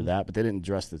for that, but they didn't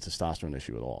address the testosterone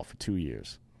issue at all for 2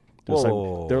 years.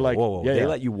 Whoa. Yeah, they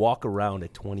let you walk around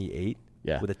at 28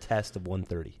 with a test of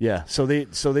 130. Yeah. So they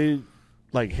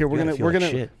here we're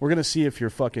gonna see if your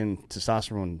fucking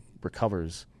testosterone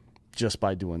recovers just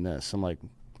by doing this. I'm like,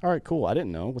 all right, cool. I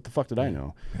didn't know. What the fuck did I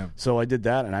know? Yeah. So I did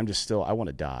that, and I'm just still I want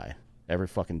to die every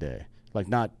fucking day.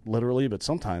 Not literally, but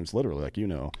sometimes literally,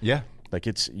 Yeah.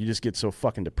 You just get so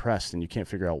fucking depressed and you can't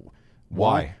figure out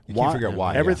why. You can't figure out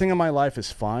why. Everything in my life is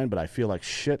fine, but I feel like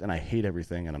shit and I hate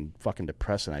everything and I'm fucking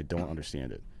depressed and I don't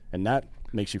understand it. And that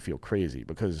makes you feel crazy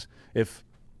because if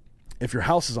your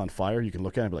house is on fire, you can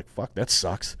look at it and be like, fuck, that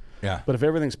sucks. Yeah. But if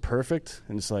everything's perfect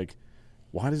and it's like,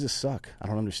 why does this suck? I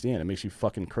don't understand. It makes you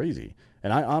fucking crazy.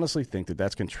 And I honestly think that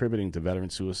that's contributing to veteran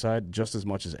suicide just as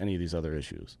much as any of these other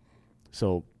issues.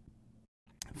 So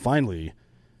finally,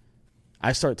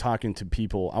 I start talking to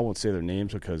people. I won't say their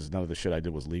names because none of the shit I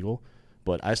did was legal.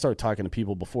 But I started talking to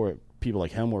people before people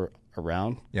like him were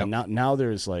around. Yep. And now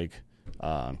there's what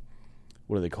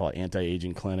do they call it,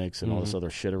 anti-aging clinics and all this other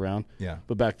shit around. Yeah.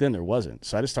 But back then there wasn't.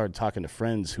 So I just started talking to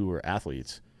friends who were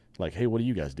athletes. Like, hey, what are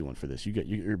you guys doing for this? You get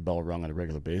your bell rung on a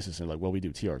regular basis. And they're like, well, we do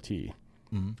TRT.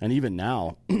 Mm-hmm. And even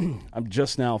now, I'm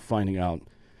just now finding out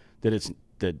that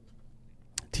that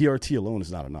TRT alone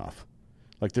is not enough.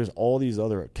 There's all these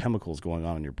other chemicals going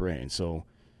on in your brain. So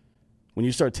when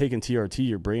you start taking TRT,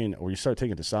 your brain, or you start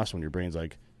taking testosterone, your brain's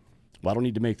like, well, I don't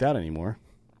need to make that anymore.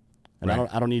 And right.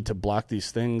 I don't need to block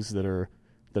these things that are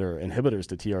inhibitors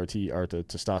to TRT or to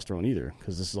testosterone either,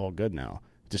 because this is all good now.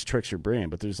 It just tricks your brain.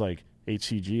 But there's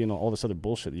HCG and all this other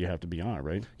bullshit that you have to be on,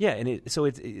 right? Yeah, and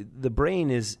the brain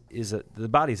the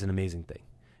body's an amazing thing.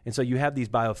 And so you have these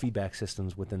biofeedback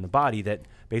systems within the body that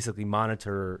basically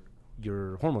monitor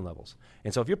your hormone levels.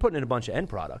 And so if you're putting in a bunch of end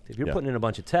product, if you're putting in a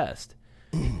bunch of tests,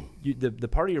 the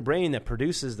part of your brain that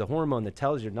produces the hormone that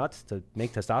tells your nuts to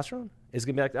make testosterone is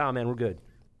going to be like, oh, man, we're good.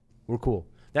 We're cool.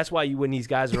 That's why when these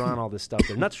guys are on all this stuff,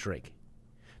 their nuts shrink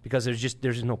because there's just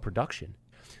no production.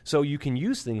 So you can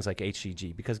use things like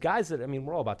HCG because guys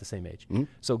we're all about the same age. Mm-hmm.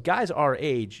 So guys our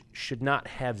age should not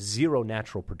have zero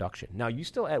natural production. Now, you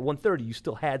still at 130, you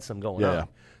still had some going on.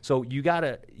 So you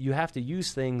have to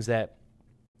use things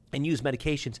and use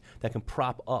medications that can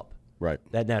prop up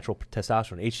that natural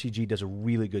testosterone. HCG does a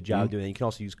really good job doing it. You can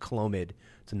also use Clomid.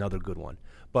 It's another good one.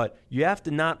 But you have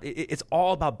to it's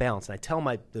all about balance. And I tell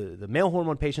the male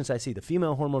hormone patients I see, the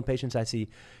female hormone patients I see,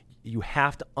 you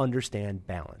have to understand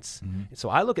balance. Mm-hmm. So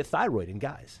I look at thyroid in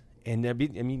guys. And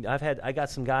I got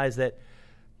some guys that,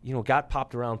 got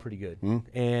popped around pretty good.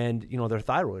 Mm-hmm. And, their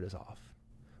thyroid is off.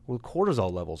 Well, the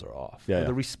levels are off. Yeah.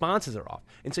 The responses are off.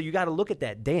 And so you got to look at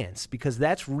that dance because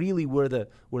that's really where the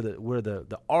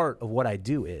art of what I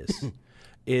do is.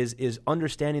 is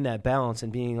understanding that balance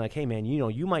and being like, hey man,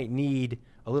 you might need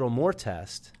a little more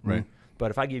test. Right. But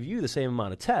if I give you the same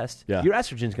amount of test, your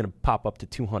estrogen is going to pop up to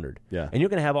 200. Yeah. And you're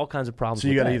going to have all kinds of problems. So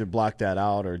you got to either block that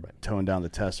out or tone down the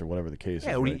test or whatever the case is.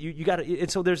 Yeah, right? you got to.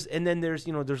 And so there's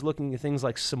looking at things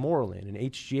like Somorelin and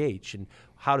HGH and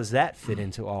how does that fit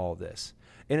into all of this.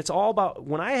 And it's all about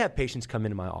when I have patients come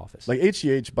into my office. Like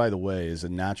HGH, by the way, is a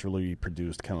naturally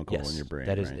produced chemical in your brain.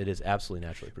 That is, right? It is absolutely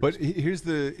naturally produced. But here's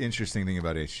the interesting thing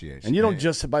about HGH. And you don't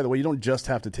just, by the way, you don't just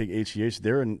have to take HGH.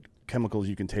 There are chemicals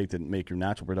you can take that make your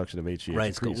natural production of HGH right.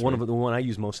 increase. Of the one I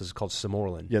use most is called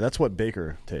Somorelin. Yeah, that's what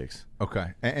Baker takes. Okay.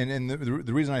 And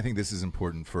the reason I think this is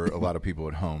important for a lot of people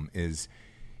at home is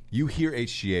you hear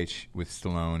HGH with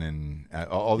Stallone and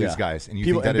all these guys, and you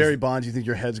think that Barry Bonds, you think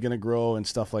your head's going to grow and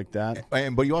stuff like that.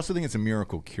 But you also think it's a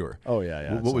miracle cure. Oh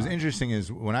yeah. What was interesting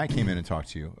is when I came in and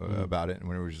talked to you about it, and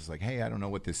when it was just like, hey, I don't know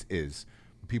what this is.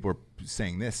 People are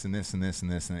saying this and this and this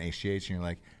and this and HGH, and you're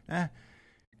like,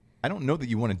 I don't know that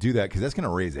you want to do that because that's going to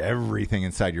raise everything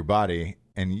inside your body,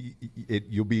 and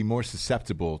you'll be more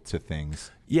susceptible to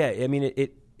things. Yeah, I mean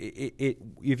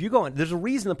if you go on, there's a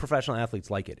reason the professional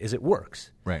athletes like it, is it works.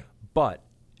 Right. But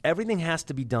everything has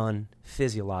to be done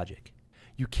physiologic.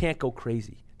 You can't go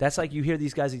crazy. That's like you hear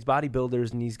these guys, these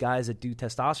bodybuilders and these guys that do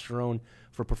testosterone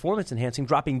for performance enhancing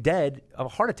dropping dead of a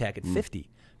heart attack at 50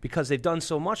 because they've done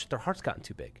so much that their heart's gotten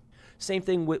too big. Same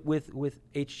thing with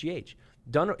HGH.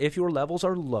 Done if your levels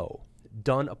are low,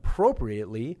 done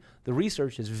appropriately, the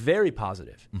research is very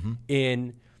positive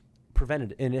in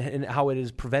preventative in how it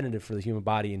is preventative for the human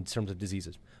body in terms of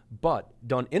diseases. But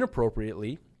done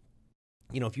inappropriately,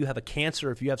 if you have a cancer,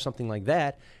 if you have something like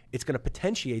that, it's going to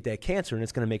potentiate that cancer and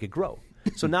it's going to make it grow.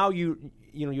 So now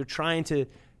you're trying to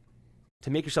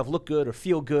make yourself look good or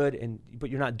feel good,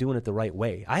 but you're not doing it the right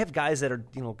way. I have guys that are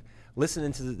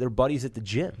listening to their buddies at the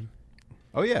gym.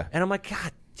 Oh yeah, and I'm like,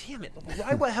 God damn it!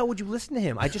 Why the hell would you listen to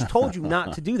him? I just told you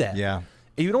not to do that. Yeah.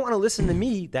 If you don't want to listen to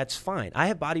me, that's fine. I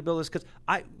have bodybuilders because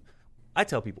I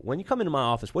tell people, when you come into my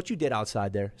office, what you did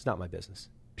outside there is not my business.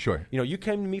 Sure. You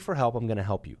came to me for help, I'm going to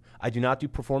help you. I do not do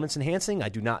performance enhancing. I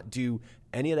do not do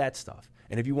any of that stuff.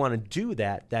 And if you want to do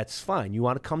that, that's fine. You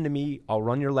want to come to me, I'll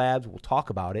run your labs, we'll talk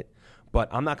about it. But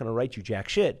I'm not going to write you jack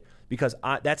shit because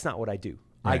that's not what I do.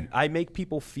 Right. I make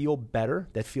people feel better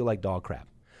that feel like dog crap.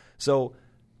 So,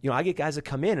 I get guys that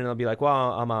come in and they'll be like,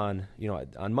 well, I'm on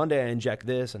Monday I inject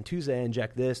this, on Tuesday I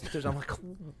inject this. I'm like,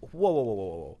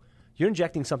 whoa. You're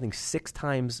injecting something 6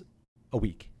 times a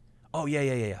week. Oh,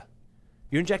 yeah.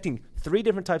 You're injecting 3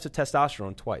 different types of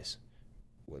testosterone twice,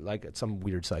 like at some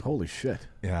weird cycle. Holy shit.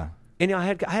 Yeah. And I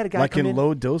had a guy like come in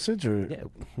low dosage or?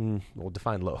 Yeah, well,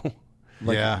 define low.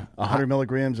 100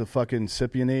 milligrams of fucking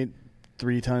cypionate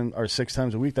 6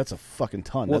 times a week. That's a fucking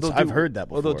ton. Well, I've heard that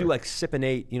before. Well, they'll do like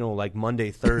cypionate, like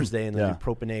Monday, Thursday, and they'll do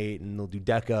propionate, and they'll do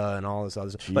Deca and all this other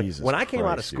stuff. But when I came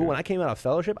out of school, when I came out of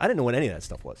fellowship, I didn't know what any of that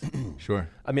stuff was. Sure.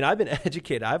 I mean, I've been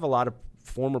educated. I have a lot of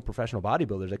former professional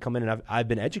bodybuilders that come in, and I've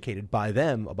been educated by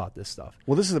them about this stuff.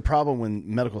 Well, this is the problem when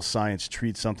medical science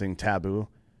treats something taboo.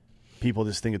 People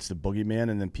just think it's the boogeyman,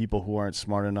 and then people who aren't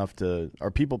smart enough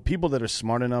people that are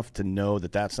smart enough to know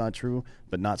that that's not true,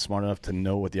 but not smart enough to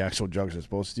know what the actual drugs are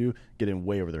supposed to do, get in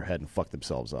way over their head and fuck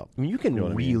themselves up. I mean, you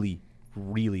can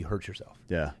really hurt yourself.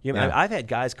 Yeah. I've had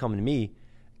guys come to me,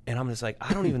 and I'm just like,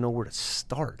 I don't even know where to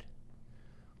start.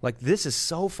 Like, this is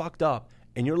so fucked up,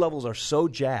 and your levels are so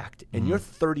jacked, and you're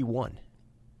 31.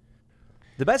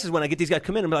 The best is when I get these guys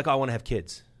come in and be like, oh, I want to have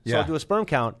kids. So I'll do a sperm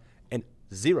count, and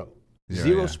zero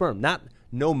sperm.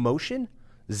 No motion,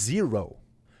 0.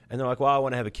 And they're like, well, I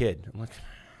want to have a kid. I'm like,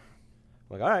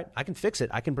 all right, I can fix it.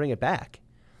 I can bring it back.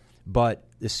 But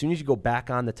as soon as you go back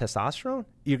on the testosterone,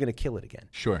 you're going to kill it again.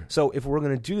 Sure. So if we're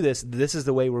going to do this is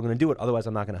the way we're going to do it. Otherwise,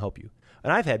 I'm not going to help you.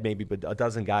 And I've had maybe a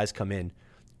dozen guys come in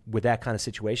with that kind of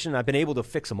situation, and I've been able to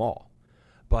fix them all.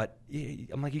 But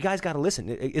I'm like, you guys got to listen.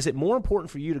 Is it more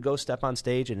important for you to go step on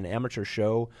stage at an amateur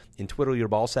show in Twiddle Your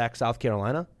Ballsack, South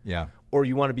Carolina? Yeah. Or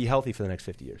you want to be healthy for the next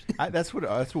 50 years? That's what we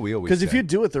always say. Because if you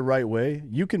do it the right way,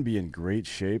 you can be in great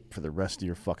shape for the rest of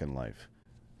your fucking life.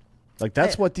 Like,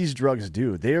 that's what these drugs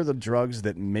do. They are the drugs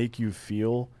that make you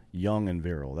feel young and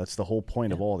virile. That's the whole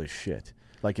point of all this shit.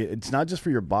 Like, it's not just for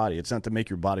your body. It's not to make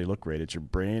your body look great. It's your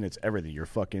brain. It's everything. Your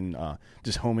fucking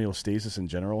just homeostasis in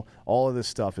general. All of this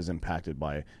stuff is impacted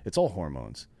by it's all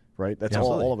hormones, right? That's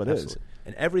all of it is.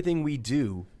 And everything we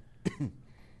do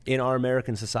in our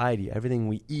American society, everything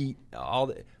we eat,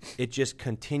 it just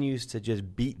continues to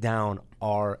just beat down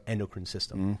our endocrine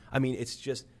system. I mean, it's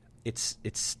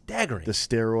staggering. The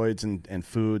steroids and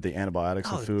food, the antibiotics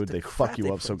and food, they fuck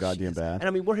you up so goddamn bad. And I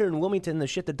mean, we're here in Wilmington, the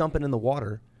shit they're dumping in the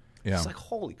water. Yeah. It's like,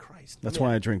 holy Christ. That's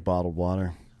why I drink bottled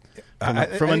water.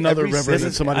 from another river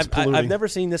that somebody's polluting. I've never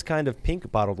seen this kind of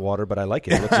pink bottled water, but I like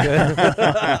it. It looks good.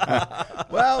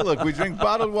 Well, look, we drink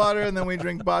bottled water and then we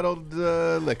drink bottled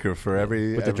liquor for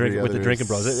every with the Drinkin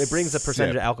Bros. It brings the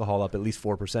percentage of alcohol up at least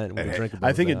 4%.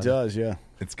 I think it does. Yeah,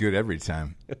 it's good every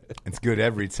time. It's good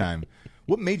every time.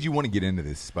 What made you want to get into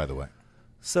this, by the way?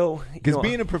 So, because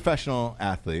being a professional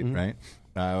athlete, right?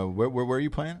 Where are you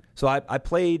playing? So I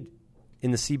played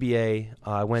in the CBA.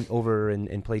 I went over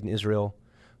and played in Israel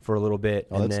for a little bit.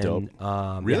 Oh, that's dope.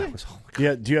 Really?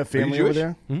 Yeah. Do you have family over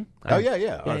there? Mm-hmm. Oh yeah.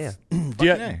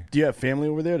 Do you have family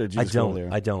over there? Or did you just go there?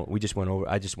 I don't. We just went over.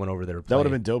 I just went over there to play. That would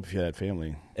have been dope if you had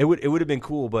family. It would have been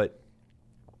cool, but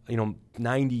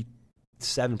 97%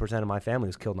 of my family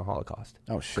was killed in the Holocaust.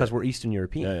 Oh shit! Because we're Eastern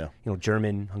European. Yeah.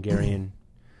 German, Hungarian,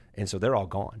 and so they're all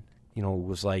gone. It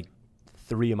was like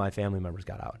 3 of my family members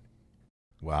got out.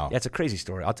 Wow. Yeah, it's a crazy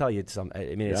story. I'll tell you. It's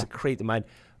a crazy.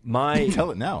 My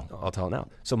tell it now. I'll tell it now.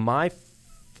 So my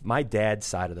dad's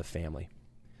side of the family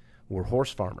were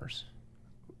horse farmers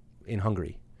in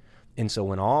Hungary, and so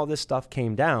when all this stuff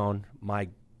came down, my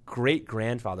great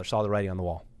grandfather saw the writing on the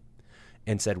wall,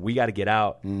 and said, "We got to get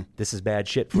out. This is bad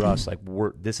shit for us.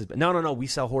 No. We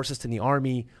sell horses to the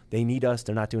army. They need us.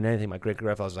 They're not doing anything." My great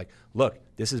grandfather was like, "Look,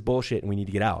 this is bullshit, and we need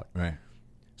to get out." Right.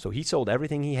 So he sold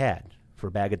everything he had for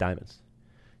a bag of diamonds.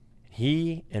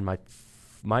 He and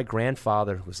my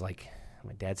grandfather was like,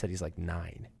 my dad said he's like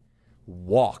 9,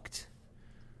 walked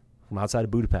from outside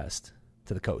of Budapest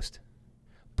to the coast,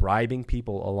 bribing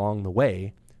people along the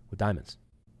way with diamonds.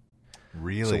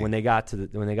 Really? So when they got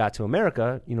to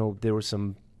America, there was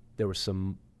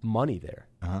some money there,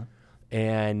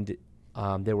 and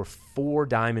there were 4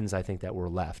 diamonds I think that were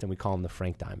left, and we call them the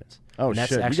Frank diamonds. Oh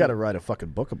shit! We got to write a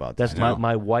fucking book about that. That's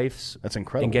my wife's. That's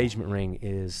incredible. Engagement ring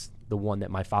is the one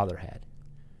that my father had.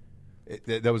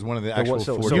 That was one of the actual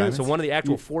 4 diamonds? So one of the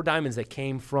actual 4 diamonds that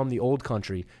came from the old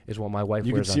country is what my wife wears.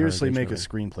 You could seriously on her make a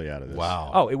screenplay out of this.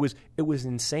 Wow. Oh, it was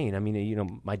insane. I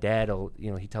mean, my dad,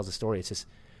 he tells a story. It's just,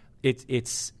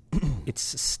 it's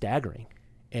staggering.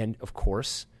 And of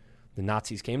course, the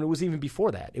Nazis came. And it was even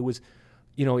before that. It was,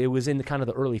 it was in the kind of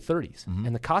the early 30s,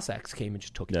 and the Cossacks came and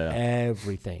just took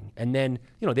everything. And then,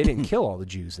 they didn't kill all the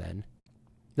Jews then.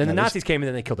 Then the Nazis came and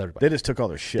then they killed everybody. They just took all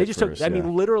their shit. They just took. I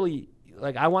mean, literally.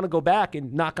 Like, I want to go back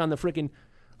and knock on the freaking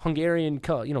Hungarian,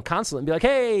 consulate and be like,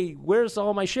 "Hey, where's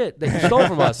all my shit that you stole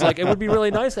from us?" Like, it would be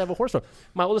really nice to have a horse farm.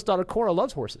 My oldest daughter Cora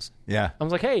loves horses. Yeah, I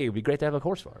was like, "Hey, it'd be great to have a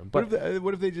horse farm." But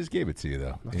what if they just gave it to you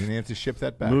though? You didn't have to ship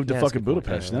that back. Move to fucking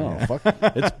Budapest. No, fuck.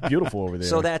 It's beautiful over there.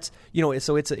 So that's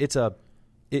so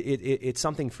it's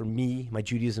something for me. My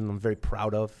Judaism, I'm very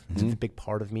proud of. It's a big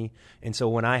part of me. And so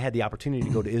when I had the opportunity to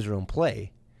go to Israel and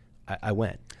play, I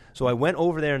went. So I went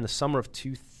over there in the summer of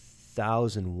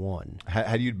 2001.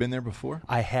 Had you been there before?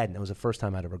 I hadn't. It was the first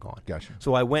time I'd ever gone. Gotcha.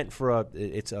 So I went for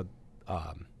an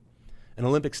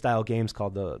Olympic style games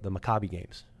called the Maccabi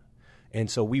Games, and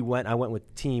so I went with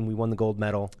the team. We won the gold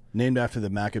medal, named after the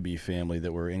Maccabee family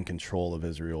that were in control of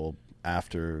Israel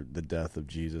after the death of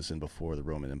Jesus and before the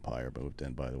Roman Empire moved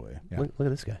in. By the way, look at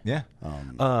this guy. Yeah,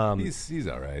 he's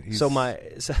all right. I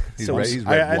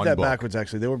had that backwards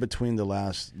actually. They were between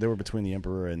the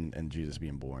emperor and Jesus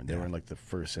being born. They were in like the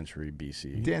 1st century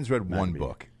BC. Dan's read one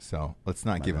book, so let's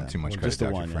not give him too much credit,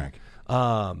 Dr. Frank.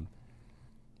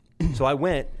 So I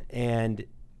went and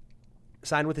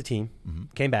signed with the team.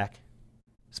 Came back.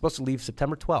 Supposed to leave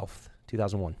September 12th,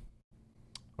 2001.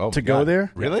 Oh, to go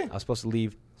there? Really? I was supposed to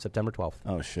leave September 12th.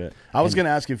 Oh, shit. I was going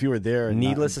to ask you if you were there.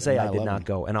 Needless to say, I did not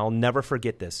go. And I'll never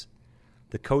forget this.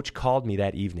 The coach called me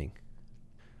that evening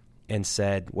and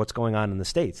said, "What's going on in the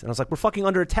States?" And I was like, "We're fucking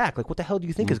under attack. Like, what the hell do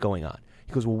you think is going on?"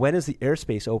 He goes, "Well, when is the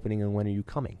airspace opening and when are you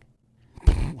coming?"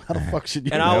 How the fuck should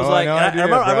you? And I was like, I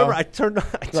remember I turned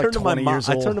to my mom.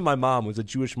 I turned to my mom, who was a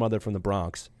Jewish mother from the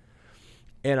Bronx.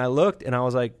 And I looked and I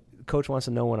was like, "Coach wants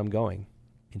to know when I'm going."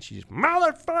 And she just,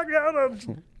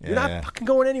 "Motherfucker, you're not fucking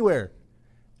going anywhere."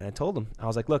 And I told him, I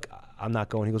was like, "Look, I'm not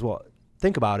going." He goes, "Well,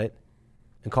 think about it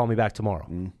and call me back tomorrow."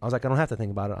 I was like, "I don't have to think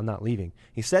about it. I'm not leaving."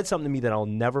 He said something to me that I'll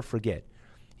never forget.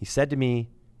 He said to me,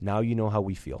 "Now you know how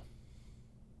we feel."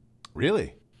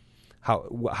 Really? How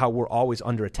we're always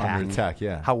under attack. Under attack,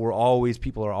 yeah. How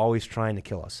people are always trying to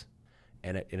kill us.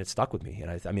 And it stuck with me.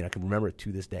 And I mean, I can remember it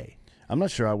to this day. I'm not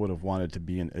sure I would have wanted to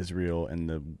be in Israel in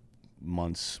the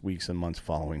weeks and months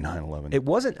following 9/11. It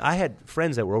wasn't. I had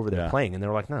friends that were over there playing, and they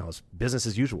were like, "No, it's business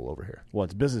as usual over here." Well,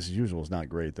 it's business as usual. It's not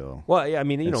great though. Well, yeah, I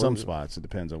mean, in some spots, it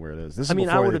depends on where it is.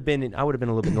 I would have been a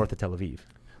little bit north of Tel Aviv.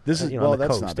 This is on the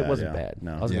that's coast. not bad. It wasn't bad.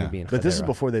 No, I was going to be in but this is Hadera.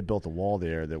 before they built a wall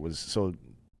there. That was so.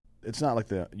 It's not like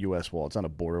the U.S. wall. It's not a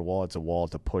border wall. It's a wall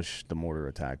to push the mortar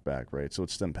attack back, right? So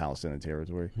it's still Palestinian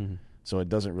territory. So it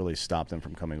doesn't really stop them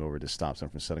from coming over. It just stops them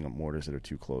from setting up mortars that are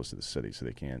too close to the city, so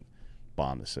they can't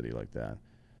bomb the city like that.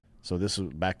 So this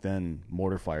was back then.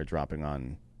 Mortar fire dropping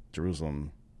on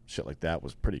Jerusalem, shit like that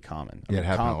was pretty common. It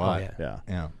happened a lot. Yeah.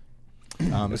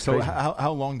 So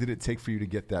how long did it take for you to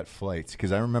get that flight?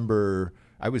 Because I remember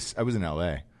I was in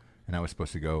L.A. and I was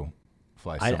supposed to go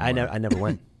fly somewhere. I never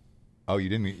went. Oh, you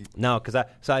didn't? No,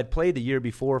 because I had played the year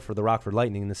before for the Rockford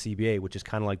Lightning in the CBA, which is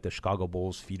kind of like the Chicago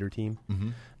Bulls feeder team. Mm-hmm.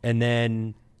 And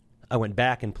then I went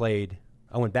back and played.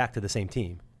 I went back to the same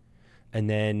team, and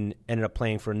then ended up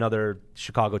playing for another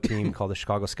Chicago team called the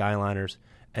Chicago Skyliners,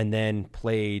 and then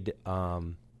played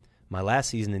my last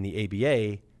season in the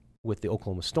ABA with the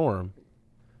Oklahoma Storm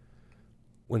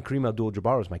when Kareem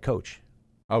Abdul-Jabbar was my coach.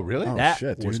 Oh, really? Oh,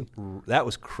 shit, dude. That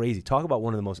was crazy. Talk about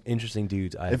one of the most interesting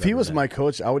dudes I've If he ever was met. my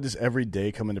coach, I would just every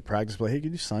day come into practice, but hey,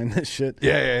 can you sign this shit?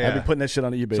 Yeah. I'd be putting that shit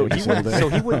on eBay. So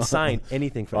he wouldn't sign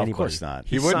anything for anybody. Of course not.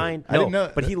 He wouldn't? signed. I didn't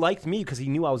know. But he liked me because he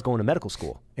knew I was going to medical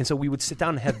school, and so we would sit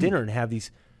down and have dinner and have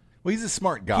these. Well, he's a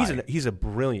smart guy. He's a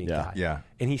brilliant guy. Yeah.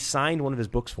 And he signed one of his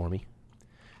books for me.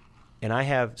 And I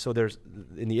have there's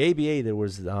in the ABA there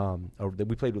was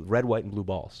we played with red, white, and blue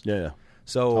balls. Yeah.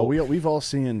 So we've all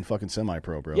seen fucking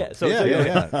semi-pro, bro. Yeah.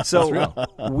 Yeah. So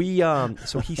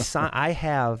he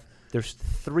signed. There's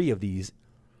 3 of these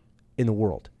in the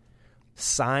world.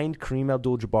 Signed Kareem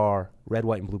Abdul-Jabbar, red,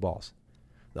 white, and blue balls.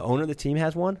 The owner of the team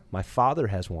has one. My father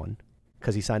has one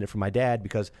because he signed it for my dad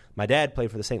because my dad played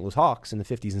for the St. Louis Hawks in the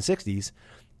 50s and 60s.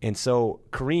 And so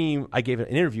Kareem, I gave an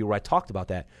interview where I talked about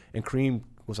that. And Kareem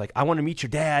was like, I want to meet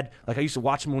your dad. Like I used to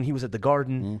watch him when he was at the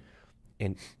Garden.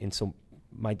 And so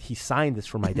he signed this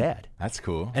for my dad. That's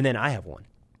cool. And then I have one.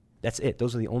 That's it.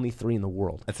 Those are the only 3 in the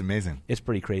world. That's amazing. It's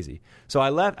pretty crazy. So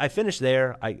I left. I finished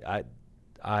there.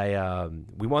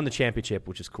 We won the championship,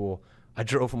 which is cool. I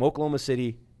drove from Oklahoma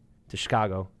City to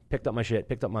Chicago, picked up my shit,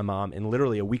 picked up my mom, and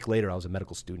literally a week later I was a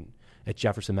medical student at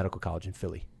Jefferson Medical College in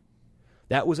Philly.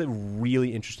 That was a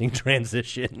really interesting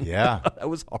transition. Yeah. That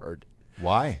was hard.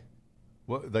 Why?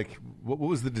 What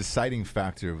was the deciding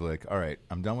factor of like, all right,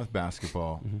 I'm done with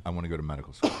basketball. Mm-hmm. I want to go to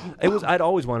medical school. I'd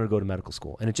always wanted to go to medical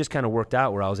school, and it just kind of worked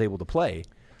out where I was able to play.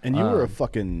 And you were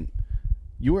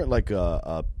you weren't like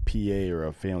a PA or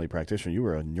a family practitioner. You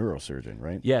were a neurosurgeon,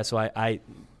 right? Yeah. So I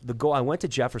went to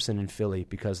Jefferson in Philly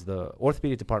because the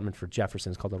orthopedic department for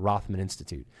Jefferson is called the Rothman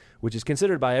Institute, which is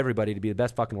considered by everybody to be the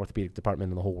best fucking orthopedic department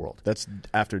in the whole world. That's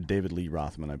after David Lee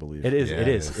Rothman, I believe. It is. Yeah, it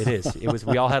is. It was.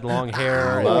 We all had long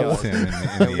hair. I loved him.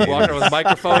 We walked around with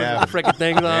microphones and the freaking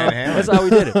things on. That's how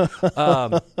we did it.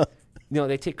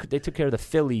 They took care of the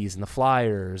Phillies and the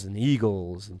Flyers and the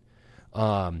Eagles, and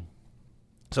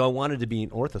so I wanted to be an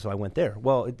ortho, so I went there.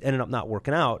 Well, it ended up not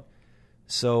working out,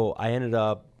 so I ended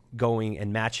up going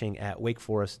and matching at Wake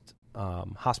Forest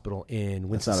Hospital in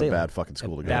Winston-Salem. That's not a bad fucking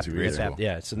school to go to either.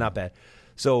 Yeah, it's not bad.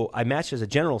 So I matched as a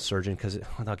general surgeon because,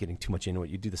 without getting too much into it,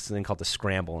 you do this thing called the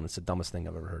scramble, and it's the dumbest thing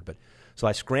I've ever heard. But so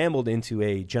I scrambled into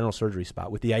a general surgery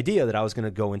spot with the idea that I was going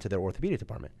to go into their orthopedic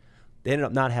department. They ended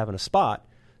up not having a spot,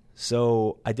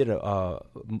 so I did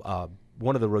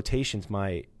one of the rotations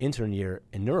my intern year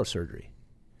in neurosurgery.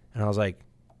 And I was like,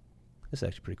 this is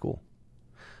actually pretty cool.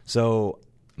 So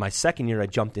my second year, I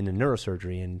jumped into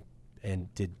neurosurgery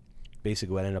and did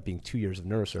basically what ended up being 2 years of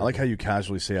neurosurgery. I like how you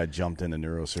casually say I jumped into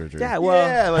neurosurgery. Yeah,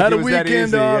 well, like had it a was that weekend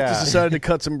easy, off, yeah. just decided to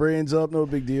cut some brains up, no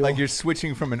big deal. Like you're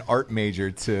switching from an art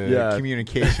major to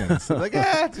communications. Like,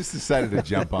 just decided to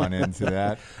jump on into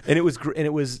that. And it was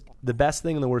the best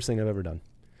thing and the worst thing I've ever done.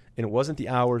 And it wasn't the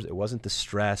hours, it wasn't the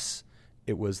stress,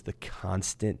 it was the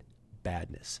constant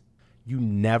badness. You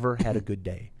never had a good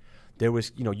day. There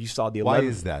was, you saw the 11. Why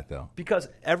is that though? Because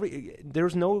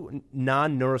there's no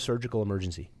non-neurosurgical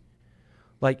emergency.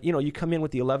 Like, you come in with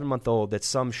the 11-month-old that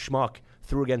some schmuck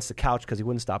threw against the couch because he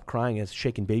wouldn't stop crying as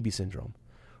shaken baby syndrome.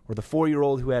 Or the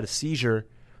 4-year-old who had a seizure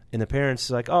and the parents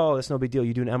are like, oh, that's no big deal.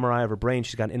 You do an MRI of her brain.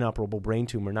 She's got an inoperable brain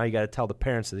tumor. Now you got to tell the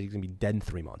parents that he's going to be dead in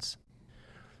 3 months.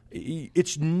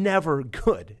 It's never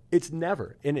good. It's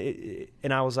never.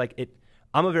 And I was like,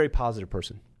 I'm a very positive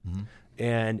person. Mm-hmm.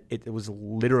 And it was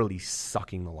literally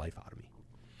sucking the life out of me.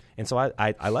 And so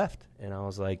I left. And I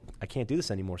was like, I can't do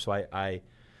this anymore. So I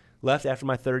left after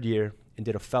my 3rd year and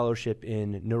did a fellowship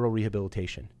in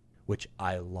neurorehabilitation, which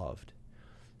I loved.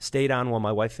 Stayed on while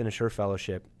my wife finished her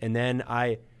fellowship. And then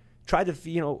I tried to,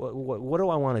 what do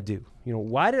I want to do?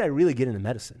 Why did I really get into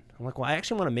medicine? I'm like, well, I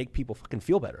actually want to make people fucking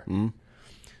feel better.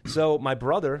 Mm-hmm. So my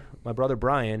brother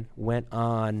Brian, went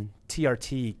on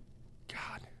TRT,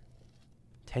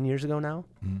 10 years ago now.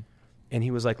 Mm-hmm. And he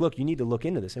was like, look, you need to look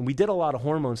into this. And we did a lot of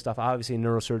hormone stuff. Obviously in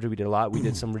neurosurgery, we did a lot. We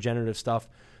did some regenerative stuff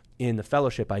in the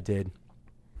fellowship I did.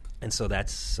 And so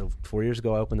 4 years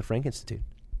ago I opened the Frank Institute.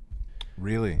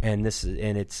 Really? And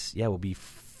will be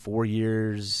 4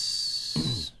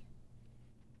 years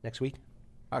next week.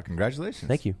 Oh, congratulations.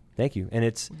 Thank you. And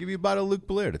we'll give you a bottle of Luc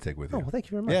Belair to take with you. Oh, well, thank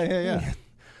you very much.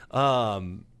 Yeah.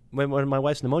 When my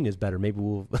wife's pneumonia is better, maybe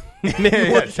we'll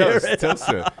toast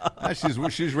her.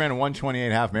 She's ran a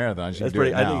 1:28 half marathon. She can do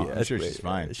it now. I'm sure she's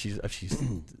fine. She's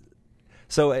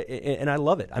so, and I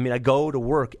love it. I mean, I go to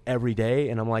work every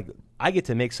day, and I'm like, I get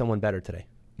to make someone better today.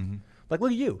 Mm-hmm. Like,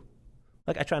 look at you.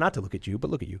 Like, I try not to look at you,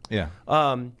 but look at you. Yeah.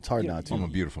 It's hard not to. I'm a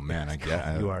beautiful man. I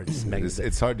get. You are.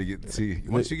 It's hard to see.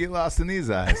 Once you get lost in these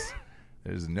eyes,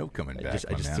 there's no coming back.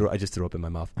 I just threw up in my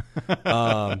mouth.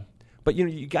 But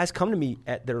you guys come to me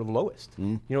at their lowest.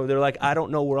 They're like, I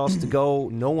don't know where else to go.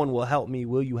 No one will help me.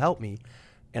 Will you help me?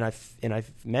 And I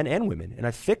men and women, and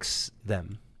I fix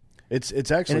them.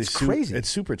 It's actually crazy. It's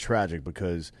super tragic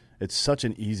because it's such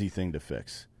an easy thing to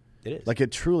fix. It is. Like,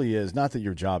 it truly is. Not that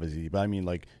your job is easy, but I mean,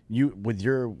 like, you, with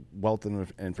your wealth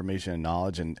of information and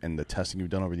knowledge and the testing you've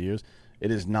done over the years,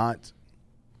 it is not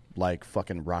like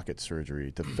fucking rocket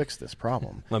surgery to fix this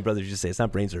problem. My brother used to say it's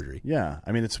not brain surgery. Yeah.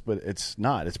 I mean, but it's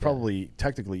not. It's probably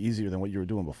technically easier than what you were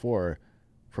doing before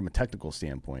from a technical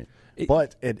standpoint.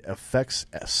 But it affects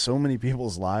so many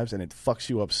people's lives, and it fucks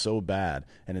you up so bad,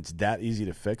 and it's that easy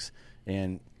to fix.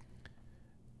 And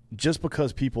just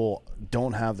because people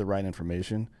don't have the right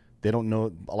information, they don't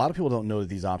know. A lot of people don't know that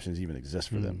these options even exist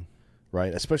for them,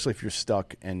 right? Especially if you're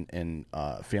stuck in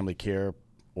family care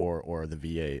or the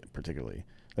VA particularly.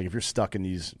 Like, if you're stuck in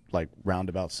these like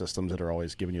roundabout systems that are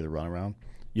always giving you the runaround,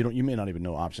 you may not even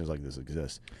know options like this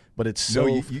exist. But it's so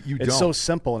it's so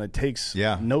simple, and it takes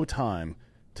no time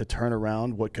to turn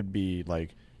around what could be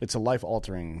like, it's a life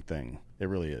altering thing. It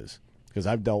really is, because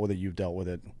I've dealt with it. You've dealt with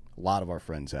it. A lot of our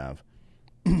friends have.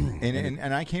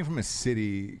 And I came from a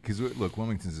city, because look,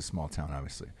 Wilmington's a small town,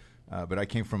 obviously, but I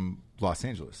came from Los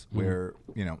Angeles, where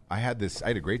I had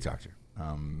a great doctor.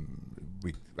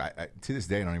 To this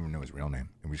day, I don't even know his real name,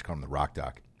 and we just call him the Rock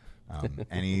Doc.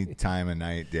 Any time of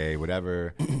night, day,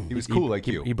 whatever. He was cool like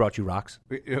you. He brought you rocks?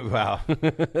 Wow.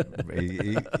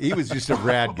 he was just a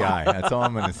rad guy. That's all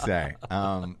I'm going to say.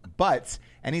 But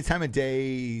any time of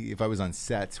day, if I was on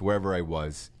set, wherever I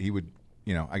was, he would,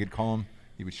 I could call him.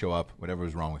 He would show up, whatever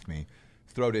was wrong with me.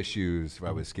 Throat issues, if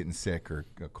I was getting sick or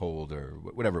a cold or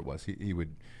whatever it was, he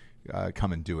would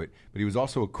come and do it. But he was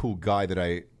also a cool guy that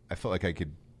I felt like I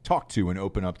could talk to and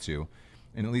open up to,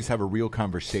 and at least have a real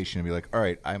conversation and be like, all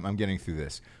right, I'm getting through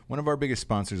this. One of our biggest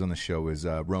sponsors on the show is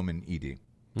Roman ED.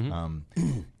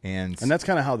 And that's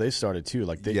kind of how they started too.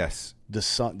 Like, yes, the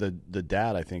son, the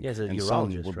dad, I think, and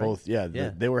son were both.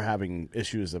 They were having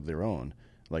issues of their own.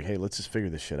 Like, hey, let's just figure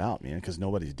this shit out, man, because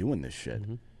nobody's doing this shit.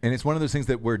 And it's one of those things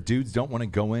that where dudes don't want to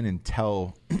go in and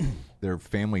tell their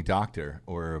family doctor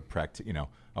or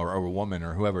or a woman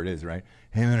or whoever it is, right?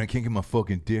 Hey, man, I can't get my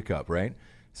fucking dick up, right?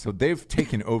 So they've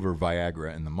taken over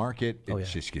Viagra in the market. It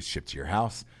just gets shipped to your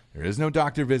house. There is no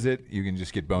doctor visit. You can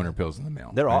just get boner pills in the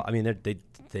mail. They're all. I mean,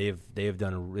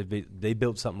 they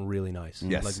built something really nice.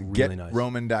 Yes, like really nice.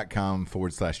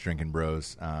 GetRoman.com/Drinkin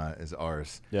Bros is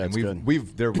ours. Yeah, and it's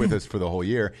good. They're with us for the whole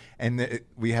year. And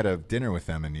we had a dinner with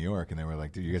them in New York, and they were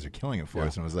like, "Dude, you guys are killing it for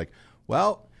us." And I was like,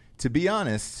 "Well, to be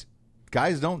honest,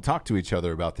 guys don't talk to each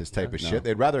other about this type of shit.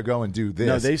 They'd rather go and do this."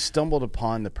 No, they stumbled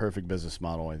upon the perfect business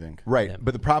model, I think. Right,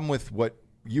 but the problem with what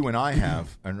you and I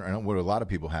have, and what a lot of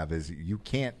people have, is you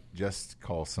can't just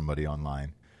call somebody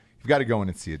online. You've got to go in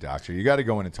and see a doctor. You got to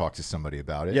go in and talk to somebody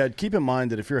about it. Yeah, keep in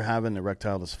mind that if you're having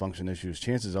erectile dysfunction issues,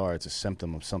 chances are it's a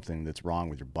symptom of something that's wrong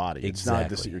with your body. It's not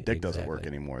just that your dick doesn't work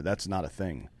anymore. That's not a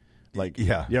thing. Like,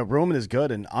 yeah, Roman is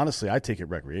good, and honestly, I take it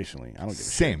recreationally. I don't give a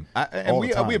Same. And we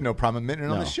have no problem admitting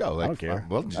it on the show. Like, I don't care.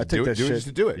 Well, just I take that shit just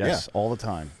to do it. Yes, all the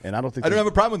time. And I don't think I don't have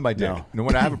a problem with my dick. No,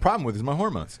 what I have a problem with is my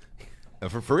hormones.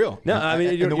 For real. No, I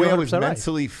mean, and the way I was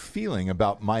mentally feeling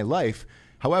about my life.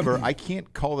 However, I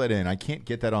can't call that in. I can't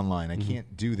get that online. I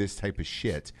can't do this type of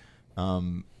shit.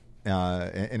 And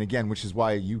again, which is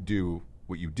why you do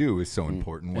what you do is so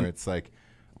important. Where it's like,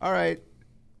 all right.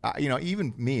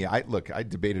 Even me, I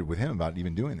debated with him about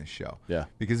even doing this show. Yeah.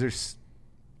 Because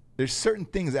there's certain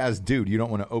things as dude you don't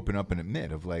want to open up and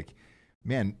admit of, like,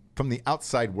 man, from the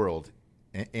outside world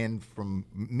and from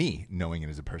me knowing it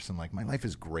as a person, like, my life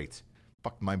is great.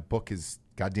 Fuck, my book is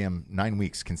goddamn 9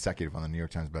 weeks consecutive on the New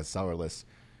York Times bestseller list.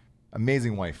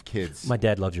 Amazing wife, kids. My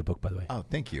dad loves your book, by the way. Oh,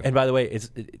 thank you. And by the way,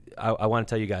 I want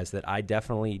to tell you guys that I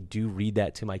definitely do read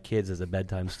that to my kids as a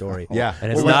bedtime story. Yeah,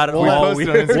 and it's not at all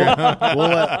weird.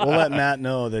 We'll let Matt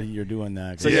know that you're doing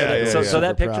that. So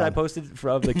that picture I posted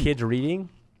of the kids reading,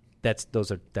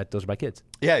 those are my kids.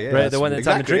 Yeah. Right? The one that's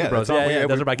on the Drinkin Bros. Yeah,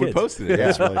 those are my kids. We posted it. Yeah.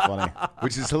 That's really funny.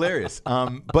 Which is hilarious.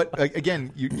 But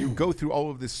again, you go through all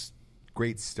of this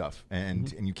great stuff,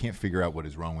 and you can't figure out what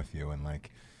is wrong with you, and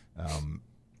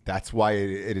that's why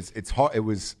it's hard. It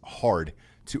was hard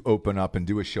to open up and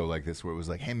do a show like this, where it was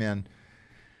like, hey man,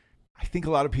 I think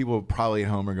a lot of people probably at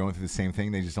home are going through the same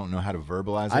thing. They just don't know how to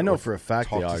verbalize it. I know for a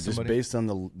fact they are, just based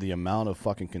on the amount of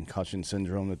fucking concussion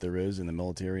syndrome that there is in the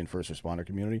military and first responder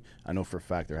community. I know for a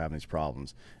fact they're having these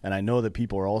problems. And I know that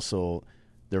people are also,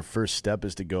 their first step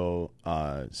is to go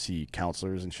see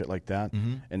counselors and shit like that.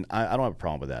 Mm-hmm. And I don't have a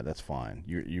problem with that. That's fine.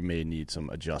 You may need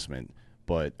some adjustment.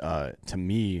 But to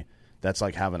me, that's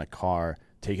like having a car,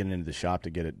 taking it into the shop to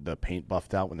get the paint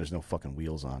buffed out when there's no fucking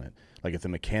wheels on it. Like, if the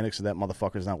mechanics of that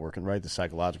motherfucker's not working right, the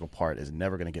psychological part is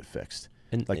never going to get fixed.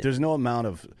 There's no amount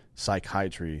of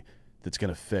psychiatry that's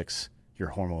going to fix your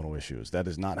hormonal issues. That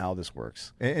is not how this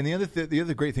works. And the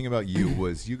other great thing about you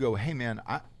was you go, hey, man,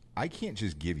 I can't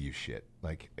just give you shit.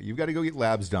 Like, you've got to go get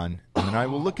labs done, and then I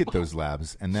will look at those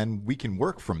labs, and then we can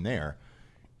work from there.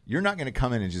 You're not going to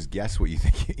come in and just guess what you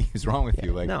think is wrong with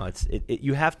you. Like, no,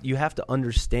 you have to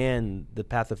understand the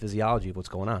pathophysiology of what's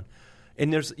going on.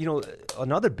 And there's,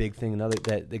 another big thing,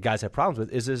 that the guys have problems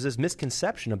with is there's this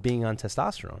misconception of being on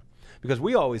testosterone, because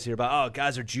we always hear about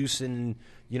guys are juicing,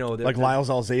 like Lyle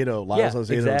Salcedo.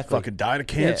 Exactly. Fucking died of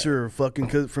cancer, fucking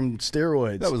from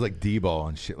steroids. That was like D-ball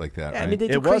and shit like that. Yeah, right? I mean,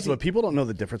 it was, but people don't know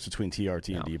the difference between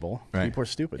TRT and D-ball. Right. People are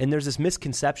stupid. And there's this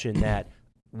misconception that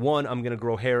one, I'm going to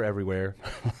grow hair everywhere,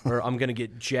 or I'm going to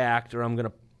get jacked, or I'm going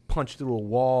to punch through a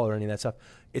wall, or any of that stuff.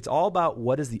 It's all about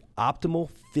what is the optimal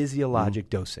physiologic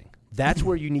dosing. That's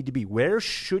where you need to be. Where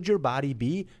should your body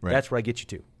be? Right. That's where I get you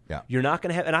to. Yeah. You're not going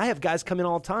to have, and I have guys come in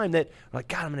all the time that are like,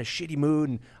 God, I'm in a shitty mood,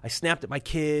 and I snapped at my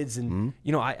kids, and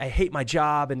I hate my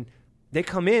job, and they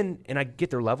come in, and I get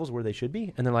their levels where they should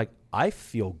be, and they're like, I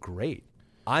feel great.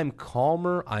 I'm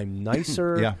calmer. I'm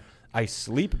nicer. Yeah. I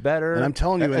sleep better. And I'm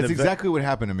telling you, that's exactly what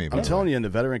happened to me. I'm telling you, in the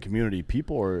veteran community,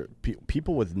 people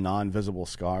with non-visible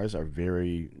scars are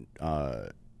very. I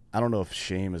don't know if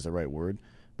shame is the right word,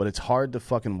 but it's hard to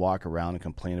fucking walk around and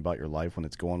complain about your life when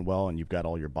it's going well and you've got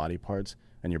all your body parts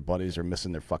and your buddies are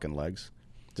missing their fucking legs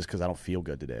just because I don't feel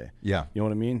good today. Yeah, you know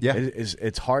what I mean? Yeah,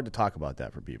 it's hard to talk about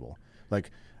that for people.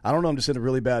 Like, I don't know, I'm just in a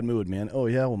really bad mood, man. Oh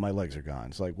yeah, well my legs are gone.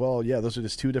 It's like, well, yeah, those are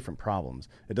just two different problems.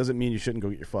 It doesn't mean you shouldn't go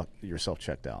get yourself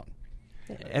checked out.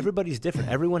 Everybody's different.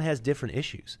 Everyone has different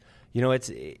issues.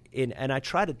 And I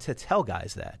try to tell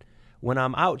guys that when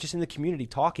I'm out just in the community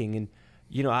talking, and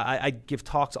I give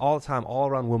talks all the time all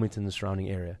around Wilmington and the surrounding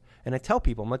area. And I tell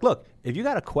people, I'm like, look, if you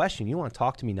got a question, you want to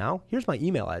talk to me now, here's my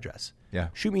email address. Yeah.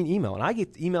 Shoot me an email. And I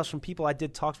get emails from people I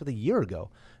did talks with a year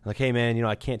ago. I'm like, hey, man,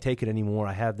 I can't take it anymore.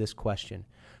 I have this question.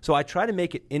 So I try to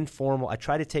make it informal. I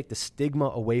try to take the stigma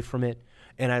away from it.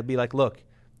 And I'd be like, look,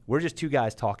 we're just two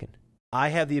guys talking. I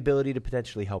have the ability to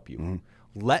potentially help you.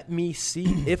 Mm-hmm. Let me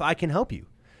see if I can help you.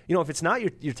 If it's not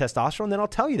your testosterone, then I'll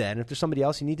tell you that. And if there's somebody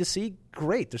else you need to see,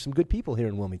 great. There's some good people here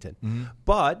in Wilmington. Mm-hmm.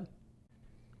 But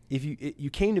if you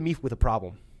came to me with a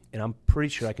problem, and I'm pretty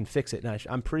sure I can fix it, and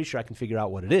I'm pretty sure I can figure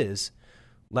out what it is,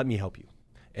 let me help you.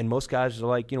 And most guys are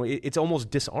like, it's almost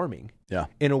disarming. Yeah.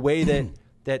 In a way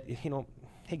that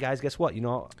hey guys, guess what?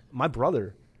 My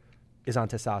brother is on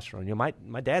testosterone.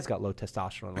 My dad's got low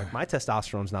testosterone. Like, my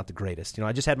testosterone's not the greatest.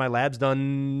 I just had my labs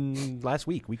done last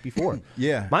week before.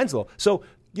 Yeah. Mine's low. So,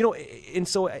 and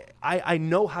so I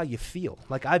know how you feel.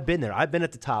 Like, I've been there. I've been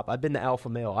at the top. I've been the alpha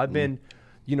male. I've been,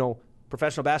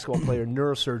 professional basketball player,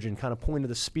 neurosurgeon, kind of point of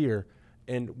the spear,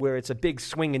 and where it's a big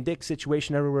swing and dick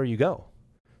situation everywhere you go.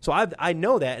 So I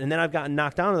know that, and then I've gotten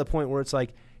knocked down to the point where it's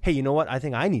like, hey, you know what? I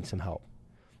think I need some help.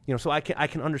 So I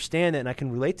can understand that, and I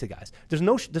can relate to guys. There's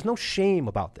no shame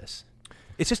about this.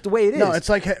 It's just the way it is. No, it's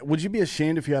like, would you be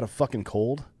ashamed if you had a fucking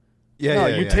cold? Yeah, no,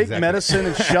 yeah, you take medicine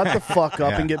and shut the fuck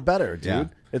up Yeah. and get better, dude. Yeah.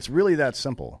 It's really that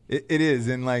simple. It is,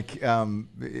 and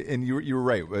and you were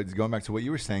right. Going back to what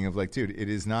you were saying of like, dude, it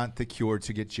is not the cure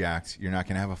to get jacked. You're not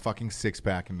going to have a fucking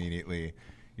six-pack immediately.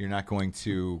 You're not going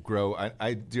to grow.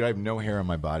 I have no hair on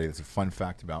my body. That's a fun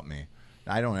fact about me.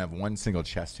 I don't have one single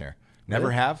chest hair. Never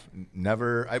Really? have.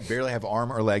 Never. I barely have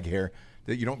arm or leg hair.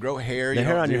 That you don't grow hair. The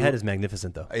hair on your head is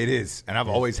magnificent, though. It is, and I've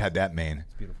always had that mane.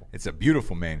 It's beautiful. It's a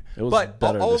beautiful mane. It was but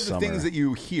better all of this the summer. things that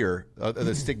you hear,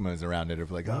 the stigmas around it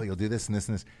of like, oh, you'll do this and this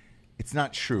and this. It's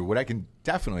not true. What I can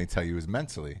definitely tell you is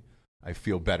mentally, I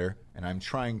feel better, and I'm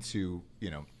trying to,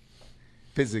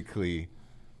 physically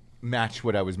match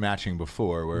what I was matching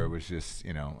before, where it was just,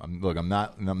 I'm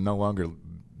no longer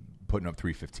putting up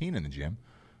 315 in the gym.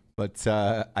 But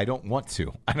I don't want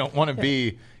to. I don't want to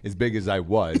be as big as I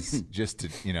was just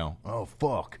to, oh,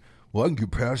 fuck. well, I can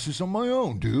get past this on my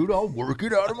own, dude. I'll work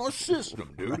it out of my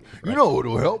system, dude. You know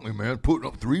what'll help me, man? Putting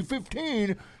up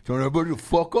 315, telling everybody to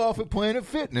fuck off at Planet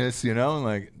Fitness, you know? And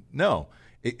like, no.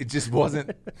 It just wasn't.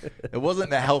 It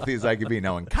wasn't the healthiest I could be.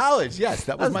 Now in college, yes,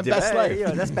 that was my best life. Yeah,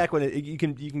 that's back when you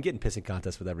can get in pissing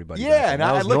contests with everybody. Yeah, and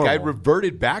I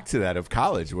reverted back to that of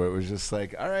college, where it was just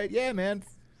like, all right, yeah, man,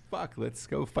 fuck, let's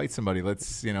go fight somebody.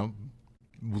 Let's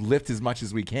lift as much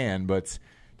as we can, but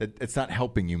it's not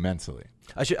helping you mentally.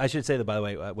 I should say that, by the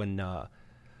way, when I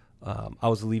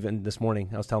was leaving this morning,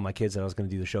 I was telling my kids that I was going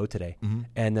to do the show today,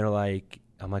 and they're like.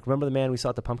 I'm like, remember the man we saw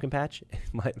at the pumpkin patch?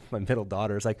 My middle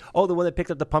daughter is like, oh, the one that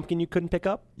picked up the pumpkin you couldn't pick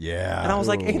up? Yeah. And I was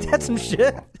like, ain't that some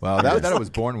shit? Well, that I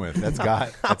was born with. That's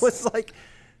God. I was like,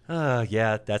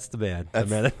 yeah, that's the man. The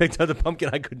man that picked up the pumpkin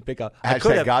I couldn't pick up. I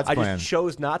could have. God's plan. I just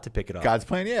chose not to pick it up. God's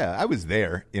plan, yeah. I was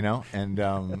there, and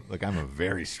look, I'm a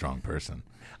very strong person.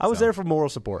 I was there for moral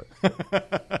support.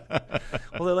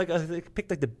 Well, they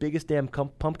picked like the biggest damn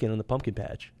pumpkin on the pumpkin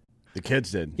patch. The kids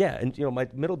did. Yeah, and my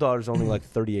middle daughter's only like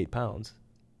 38 pounds.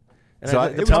 And so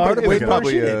it was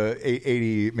probably a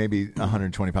 80, maybe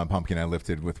 120-pound pumpkin I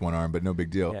lifted with one arm, but no big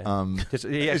deal. Yeah.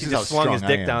 He just swung his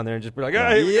dick down there and just be like,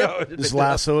 here we go. Just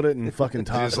lassoed it and fucking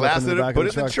tossed it in the back put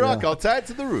of it in the truck. Yeah. I'll tie it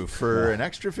to the roof for an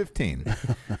extra 15.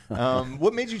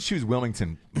 What made you choose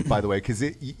Wilmington, by the way? Because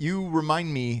you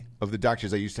remind me of the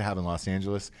doctors I used to have in Los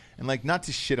Angeles. And like, not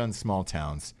to shit on small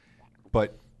towns,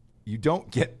 but you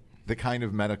don't get the kind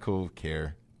of medical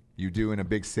care you do in a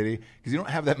big city because you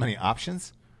don't have that many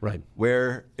options. Right.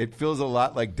 Where it feels a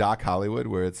lot like Doc Hollywood,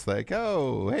 where it's like,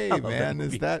 oh, hey, man,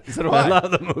 is that I love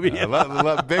the movie. I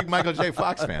love big Michael J.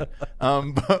 Fox fan.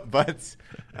 But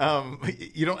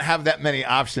you don't have that many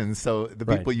options. So the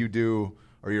people you do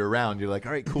or you're around, you're like,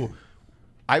 all right, cool.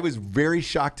 I was very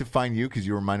shocked to find you because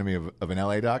you reminded me of an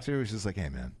LA doctor who was just like, hey,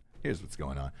 man, here's what's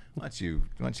going on. Why don't you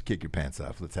kick your pants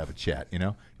off? Let's have a chat,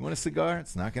 You want a cigar?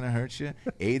 It's not going to hurt you.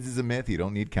 AIDS is a myth. You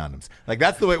don't need condoms. Like,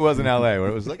 that's the way it was in L.A., where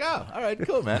it was like, oh, all right,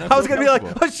 cool, man. I was going to be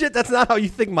like, oh, shit, that's not how you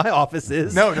think my office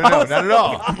is. No, not at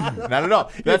all. Not at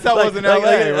all. That's how it was in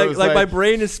L.A. Like my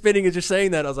brain is spinning as you're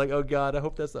saying that. I was like, oh, God, I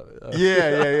hope that's not.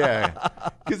 Yeah.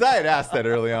 Because I had asked that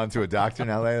early on to a doctor in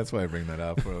L.A. That's why I bring that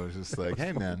up, where I was just like,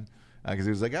 hey, man. Because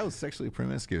he was like, I was sexually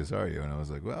promiscuous, are you? And I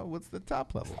was like, well, what's the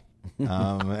top level?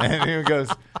 And he goes,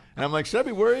 and I'm like, should I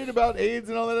be worried about AIDS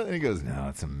and all that? And he goes, no,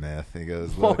 it's a myth. He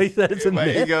goes, look. He said it's a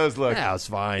myth. He goes, look. Yeah, it's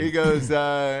fine. He goes,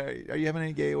 are you having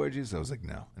any gay orgies? I was like,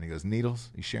 no. And he goes, needles?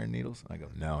 You sharing needles? I go,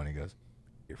 no. And he goes,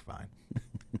 you're fine.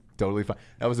 Totally fine.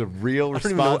 That was a real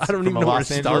response from a Los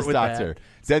Angeles doctor.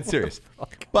 Dead serious.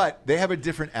 But they have a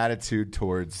different attitude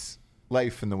towards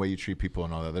life and the way you treat people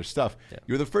and all that other stuff. Yeah.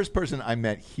 You're the first person I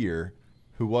met here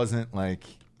who wasn't like,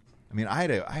 I mean, I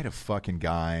had a fucking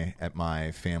guy at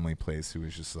my family place who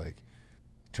was just like,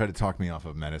 tried to talk me off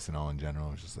of medicine all in general.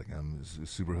 It was just like, I'm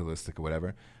super holistic or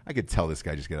whatever. I could tell this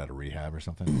guy just get out of rehab or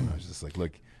something. And I was just like,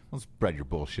 look, don't spread your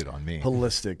bullshit on me.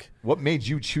 Holistic. What made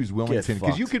you choose Wilmington?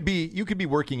 Because you could be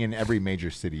working in every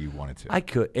major city you wanted to. I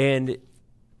could. And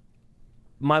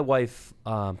my wife,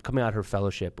 coming out of her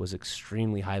fellowship, was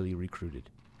extremely highly recruited.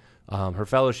 Her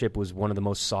fellowship was one of the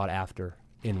most sought after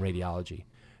in radiology.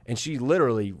 And she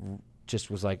literally just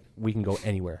was like, we can go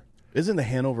anywhere. Isn't the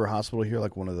Hanover Hospital here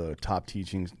like one of the top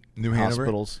teaching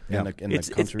hospitals in the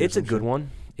country? It's a good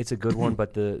one. It's a good one,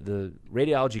 but the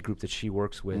radiology group that she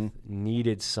works with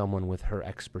needed someone with her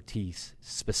expertise,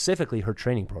 specifically her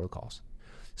training protocols.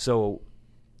 So,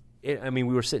 we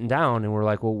were sitting down and we're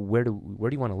like, well, where do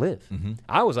you want to live? Mm-hmm.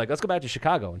 I was like, let's go back to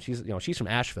Chicago. And she's from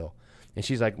Asheville. And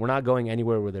she's like, we're not going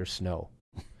anywhere where there's snow.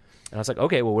 And I was like,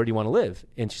 okay, well, where do you want to live?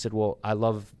 And she said, well, I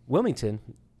love Wilmington.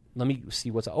 Let me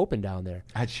see what's open down there.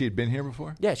 Had she been here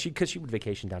before? Yeah, because she would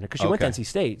vacation down there. Because she went to NC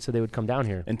State, so they would come down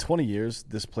here. In 20 years,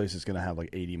 this place is going to have like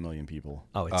 80 million people.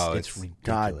 Oh, it's ridiculous.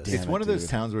 God damn it's one of those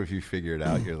towns where if you figure it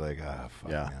out, you're like,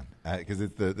 fuck, man. Because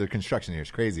the construction here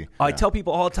is crazy. I tell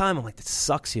people all the time, I'm like, this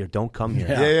sucks here. Don't come here.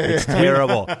 It's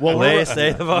terrible. Well,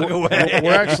 stay the fuck away.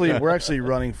 We're actually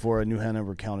running for a New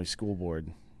Hanover County School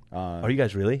Board. Are you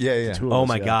guys really? Yeah. Oh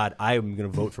my God, I'm going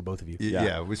to vote for both of you.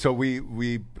 Yeah. So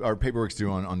we our paperwork's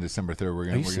due on December 3rd. We're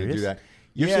going to do that.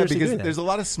 You're because there's a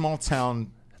lot of small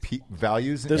town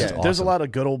values. There's a lot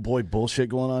of good old boy bullshit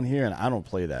going on here, and I don't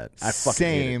play that. I fucking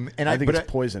hate it. And I think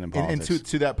it's poison in politics. And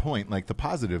to that point, like the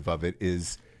positive of it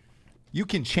is, you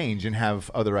can change and have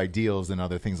other ideals and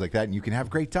other things like that, and you can have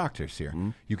great doctors here. Mm-hmm.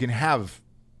 You can have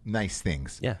nice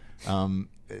things. Yeah.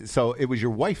 So it was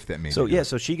your wife that made it. Yeah,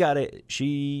 so she got it.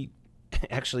 She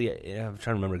actually, I'm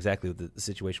trying to remember exactly what the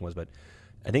situation was, but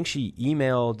I think she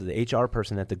emailed the HR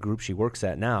person at the group she works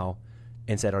at now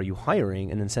and said, are you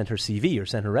hiring? And then sent her CV or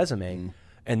sent her resume.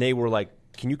 And they were like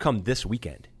can you come this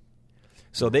weekend?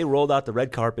 So they rolled out the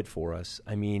red carpet for us.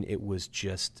 I mean, it was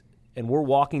just, and we're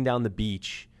walking down the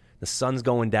beach. The sun's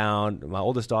going down. My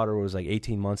oldest daughter was like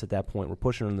 18 months at that point. We're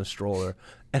pushing her in the stroller.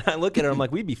 And I look at her, I'm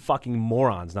like, we'd be fucking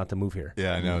morons not to move here.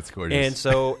 Yeah, I know, it's gorgeous. And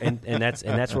so, and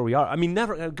that's where we are. I mean,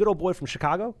 never, a good old boy from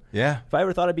Chicago. Yeah. If I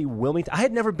ever thought I'd be Wilmington, I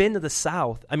had never been to the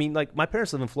South. I mean, like, my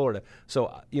parents live in Florida.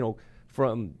 So, you know,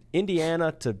 from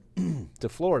Indiana to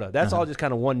Florida, that's all just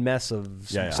kind of one mess of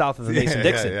south of the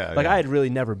Mason-Dixon. I had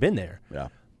really never been there. Yeah.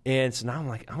 And so now I'm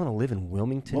like, I want to live in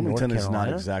Wilmington, Wilmington North is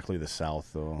Carolina. not exactly the South,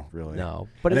 though, really. No.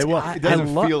 But it doesn't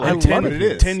feel like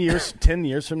 10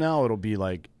 years from now, it'll be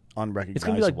like unrecognizable. It's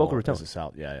going to be like Boca Raton. The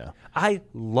South. Yeah. I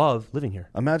love living here.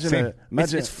 Imagine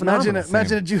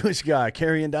a Jewish guy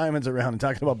carrying diamonds around and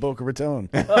talking about Boca Raton.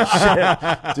 Shit,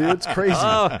 dude, it's crazy.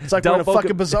 It's like we're in a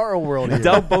fucking bizarro world here.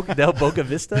 Del Boca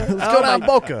Vista? Let's go down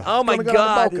Boca. Oh, my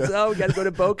God. We got to go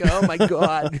to Boca. Oh, my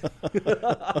God.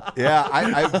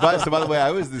 Yeah, so by the way,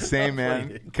 I was the same,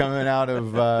 man, coming out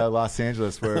of Los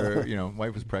Angeles where, you know,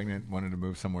 wife was pregnant, wanted to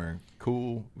move somewhere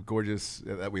cool, gorgeous,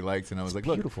 that we liked. And I was like,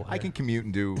 look, I can commute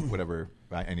and do whatever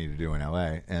I need to do in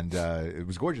L.A. And it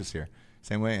was gorgeous here.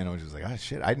 Same way. And I was just like, oh,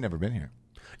 shit, I'd never been here.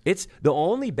 It's the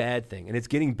only bad thing, and it's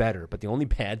getting better, but the only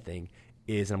bad thing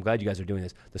is, and I'm glad you guys are doing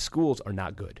this, the schools are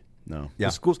not good. No. Yeah.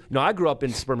 The schools, I grew up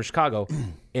in suburban Chicago,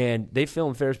 and they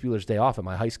filmed Ferris Bueller's Day Off at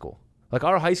my high school. Like,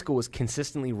 our high school was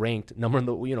consistently ranked in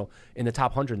the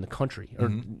top 100 in the country, or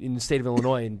in the state of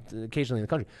Illinois, and occasionally in the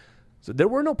country. So there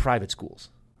were no private schools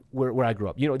where I grew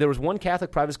up. You know, there was one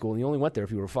Catholic private school, and you only went there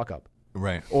if you were a fuck up.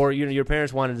 Right. Or your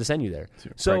parents wanted to send you there.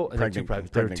 So there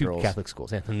were two girls. Catholic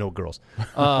schools, and no girls.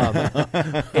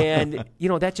 And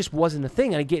that just wasn't a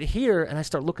thing. And I get here and I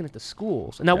start looking at the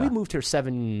schools. And now we moved here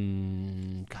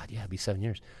it'd be 7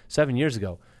 years. 7 years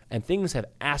ago. And things have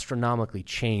astronomically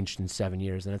changed in 7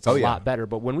 years, and it's a lot better.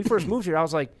 But when we first moved here, I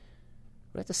was like,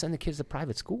 we have to send the kids to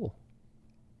private school.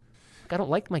 I don't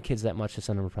like my kids that much to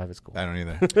send them to private school. I don't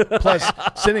either. Plus,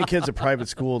 sending kids to private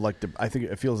school, I think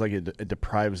it feels like it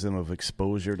deprives them of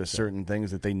exposure to certain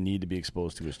things that they need to be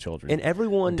exposed to as children. And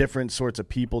everyone, different sorts of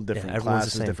people, different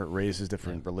classes, different races,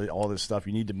 different all this stuff.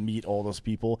 You need to meet all those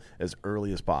people as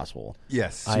early as possible.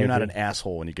 Yes, so you're not an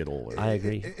asshole when you get older. I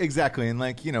agree. Exactly, and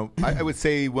I would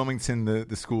say Wilmington,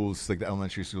 the schools, like the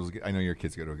elementary schools. I know your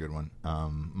kids go to a good one.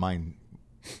 Mine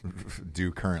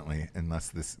do currently, unless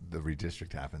the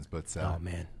redistrict happens. But oh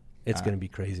man, it's going to be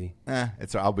crazy.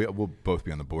 We'll both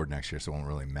be on the board next year, so it won't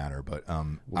really matter. But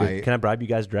can I bribe you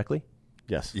guys directly?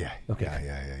 Yes. Yeah. Okay.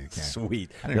 Yeah. You can. Sweet.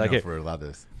 I don't know if we're allowed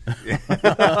this.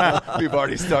 We've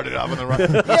already started off on the run.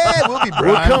 Yeah, we'll be bribed.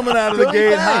 We're coming out of the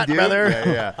gate hot, dude. brother.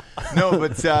 Yeah. No,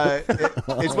 but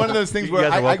it's one of those things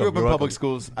where I grew up in public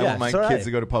schools. I want my kids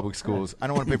to go to public schools. I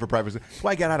don't want to pay for private schools. That's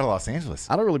why I got out of Los Angeles.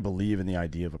 I don't really believe in the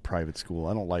idea of a private school.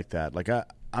 I don't like that. Like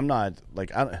I'm not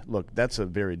like look. That's a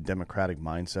very democratic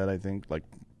mindset. I think, like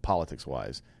politics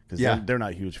wise, because they're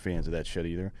not huge fans of that shit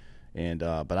either. And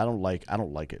but I don't like it. I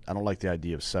don't like the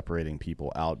idea of separating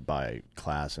people out by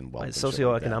class and wealth.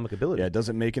 Socioeconomic ability. Yeah, it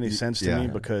doesn't make any sense to me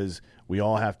because we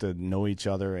all have to know each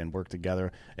other and work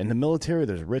together. In the military,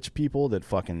 there's rich people that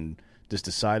fucking just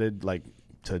decided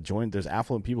to join. There's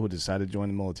affluent people who decided to join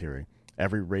the military.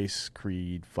 Every race,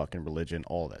 creed, fucking religion,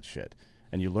 all that shit.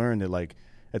 And you learn that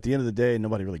at the end of the day,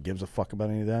 nobody really gives a fuck about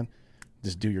any of that.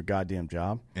 Just do your goddamn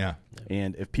job. Yeah.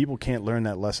 And if people can't learn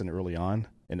that lesson early on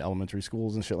in elementary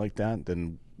schools and shit like that,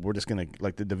 then we're just going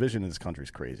to, the division in this country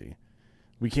is crazy.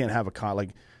 We can't have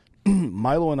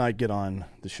Milo and I get on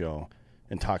the show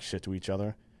and talk shit to each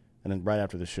other, and then right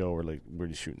after the show, we're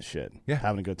just shooting shit. Yeah.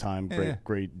 Having a good time.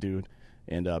 Great dude.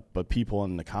 And, but people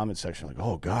in the comment section are like,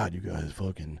 oh, God, you guys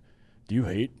fucking, do you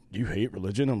hate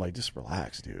religion? I'm like, just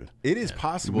relax, dude. It is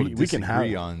possible to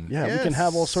disagree on. Yeah, we can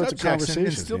have all sorts of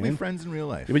conversations. And still be friends in real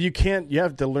life. But you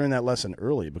have to learn that lesson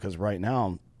early, because right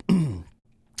now,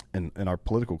 in our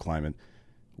political climate,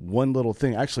 one little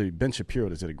thing. Actually, Ben Shapiro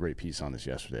just did a great piece on this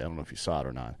yesterday. I don't know if you saw it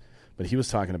or not, but he was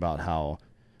talking about how,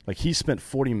 he spent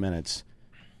 40 minutes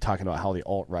talking about how the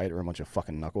alt-right are a bunch of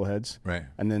fucking knuckleheads. Right.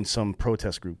 And then some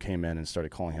protest group came in and started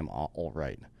calling him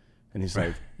alt-right. And he's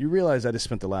like, you realize I just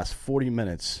spent the last 40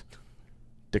 minutes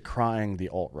decrying the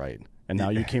alt-right, and now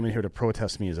you came in here to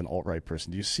protest me as an alt-right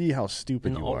person. Do you see how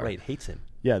stupid you are? And the alt-right hates him.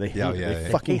 Yeah, they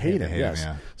fucking hate him. Yes.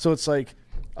 So it's like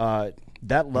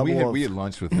that level. We had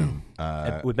lunch with him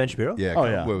with Ben Shapiro.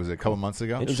 Yeah. What was it? A couple months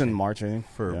ago? It was in March, I think,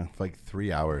 for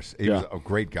 3 hours. He was a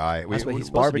great guy. That's what he's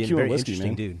supposed barbecue to be. A very whiskey,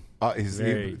 interesting man. dude. He's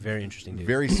very interesting dude.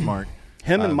 Very smart.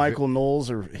 Him and Michael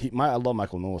Knowles I love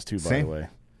Michael Knowles too, by the way.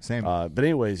 Same. But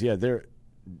anyways,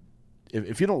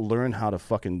 if you don't learn how to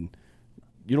fucking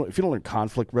if you don't learn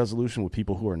conflict resolution with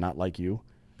people who are not like you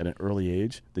at an early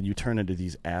age, then you turn into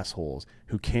these assholes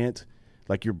who can't,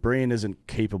 like, your brain isn't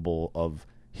capable of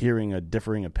hearing a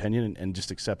differing opinion and just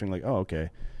accepting, like, oh,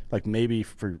 okay, like maybe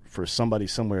for somebody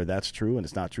somewhere that's true and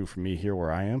it's not true for me here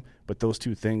where I am, but those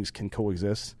two things can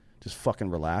coexist. Just fucking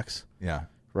relax. Yeah.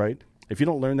 Right? If you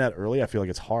don't learn that early, I feel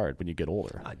like it's hard when you get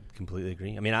older. I completely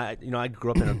agree. I mean, I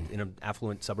grew up in an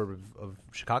affluent suburb of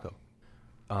Chicago.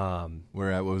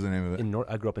 Where at? What was the name of it?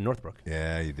 I grew up in Northbrook.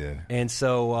 Yeah, you did. And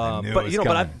so,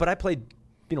 but I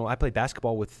played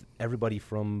basketball with everybody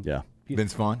from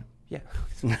Vince Vaughn. Yeah,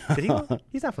 did he?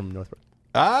 He's not from Northbrook.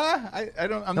 I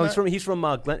don't. He's from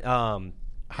Glen.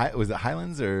 Was it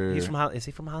Highlands or? Is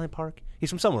he from Highland Park? He's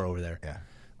from somewhere over there.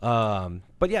 Yeah.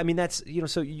 But yeah, I mean that's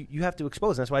so you have to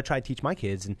expose. And that's why I try to teach my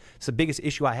kids. And it's the biggest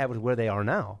issue I have with where they are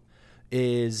now,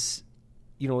 is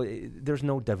there's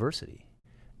no diversity.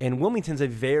 And Wilmington's a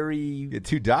very... You had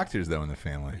 2 doctors, though, in the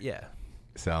family. Yeah.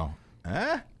 So,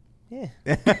 Yeah.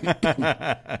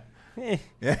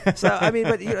 So, I mean,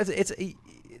 but it's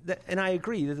and I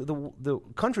agree. The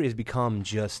country has become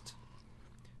just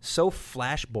so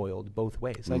flash-boiled both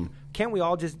ways. Like, can't we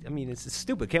all just... I mean, it's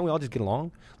stupid. Can't we all just get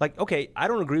along? Like, okay, I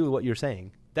don't agree with what you're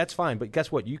saying. That's fine, but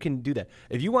guess what? You can do that.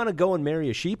 If you want to go and marry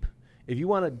a sheep, if you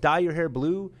want to dye your hair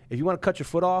blue, if you want to cut your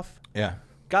foot off... Yeah.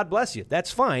 God bless you.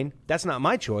 That's fine. That's not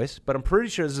my choice, but I'm pretty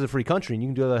sure this is a free country and you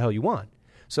can do whatever the hell you want.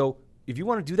 So if you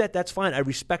want to do that, that's fine. I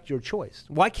respect your choice.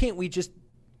 Why can't we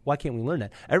learn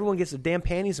that? Everyone gets their damn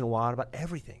panties in a wad about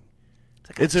everything.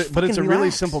 It's a really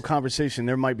simple conversation.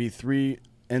 There might be 3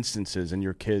 instances in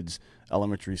your kid's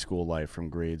elementary school life from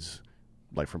grades,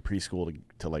 like from preschool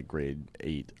to like grade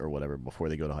 8 or whatever before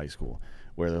they go to high school,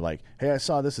 where they're like, hey, I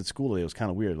saw this at school today. It was kind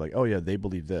of weird. Like, oh, yeah, they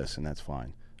believe this, and that's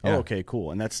fine. Yeah. Oh, okay,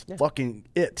 cool. And that's fucking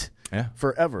it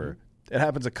forever. It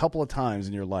happens a couple of times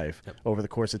in your life over the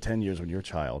course of 10 years when you're a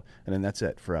child, and then that's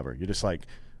it forever. You're just like,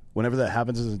 whenever that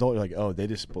happens as an adult, you're like, oh, they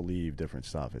just believe different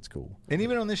stuff. It's cool. And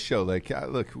even on this show, like,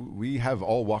 look, we have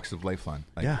all walks of life on.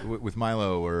 Like, with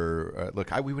Milo or,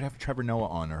 we would have Trevor Noah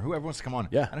on or whoever wants to come on.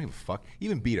 Yeah. I don't give a fuck.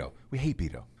 Even Beto. We hate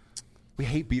Beto. We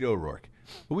hate Beto O'Rourke.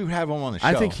 But we would have him on the show.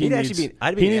 I think he needs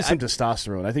some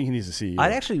testosterone. I think he needs to see you.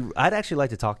 I'd actually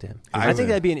like to talk to him. I think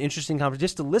that'd be an interesting conversation,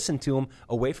 just to listen to him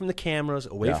away from the cameras,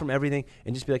 away from everything,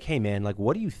 and just be like, hey, man, like,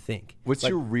 what do you think? What's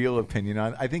your real opinion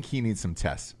on? I think he needs some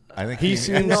tests. I think he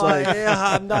seems like...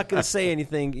 I'm not going to say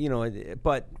anything,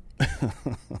 but...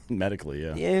 Medically,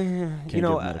 yeah.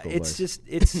 Yeah, it's just,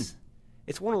 it's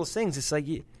one of those things. It's like,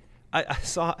 I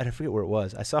saw, and I forget where it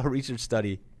was. I saw a research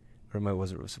study, or it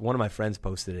was one of my friends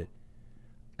posted it,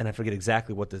 and I forget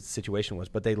exactly what the situation was,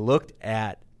 but they looked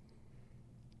at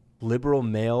liberal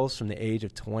males from the age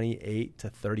of 28 to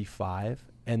 35,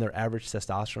 and their average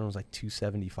testosterone was like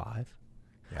 275.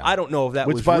 Yeah. I don't know if that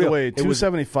was real. Which, by the way,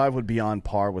 275 would be on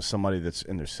par with somebody that's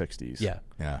in their 60s. Yeah.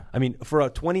 Yeah. I mean, for a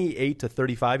 28 to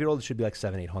 35-year-old, it should be like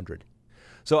 700-800.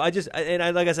 So like I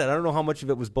said, I don't know how much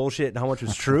of it was bullshit and how much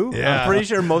was true. I'm pretty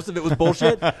sure most of it was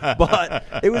bullshit, but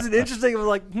it was an interesting. It was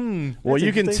like, Well,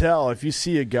 you can tell if you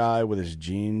see a guy with his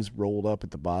jeans rolled up at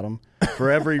the bottom.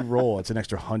 For every roll, it's an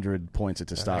extra 100 points of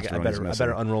testosterone. I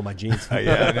better unroll my jeans. You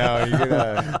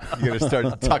gotta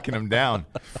start tucking them down.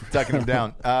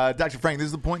 Dr. Frank, this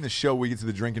is the point in the show where we get to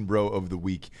the Drinkin' Bro of the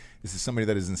week. This is somebody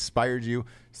that has inspired you,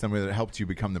 somebody that helped you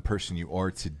become the person you are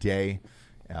today.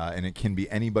 And it can be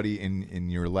anybody in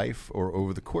your life or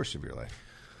over the course of your life.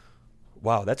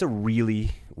 Wow, that's a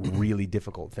really, really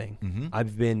difficult thing. Mm-hmm.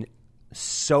 I've been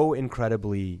so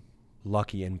incredibly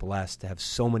lucky and blessed to have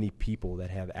so many people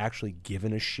that have actually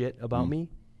given a shit about me.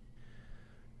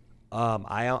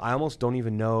 I almost don't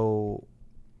even know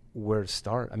where to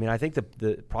start. I mean, I think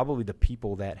probably the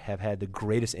people that have had the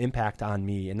greatest impact on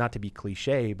me, and not to be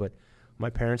cliche, but my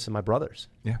parents and my brothers.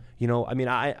 Yeah. I mean,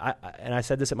 I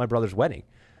said this at my brother's wedding.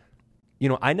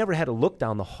 I never had to look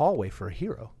down the hallway for a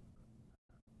hero.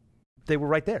 They were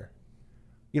right there.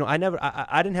 I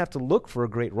didn't have to look for a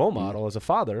great role model as a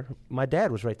father. My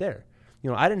dad was right there.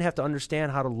 I didn't have to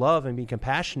understand how to love and be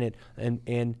compassionate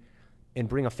and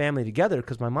bring a family together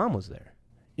because my mom was there.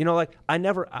 I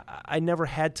never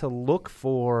had to look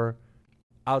for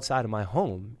outside of my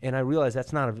home, and I realized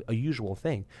that's not a usual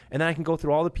thing. And then I can go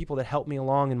through all the people that helped me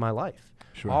along in my life.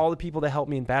 Sure. All the people that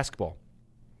helped me in basketball.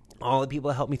 All the people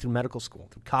that helped me through medical school,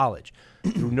 through college,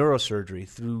 through neurosurgery,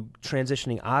 through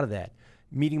transitioning out of that,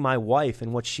 meeting my wife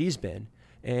and what she's been,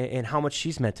 and how much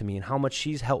she's meant to me, and how much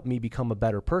she's helped me become a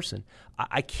better person.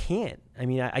 I can't. I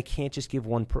mean, I can't just give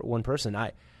one person.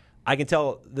 I can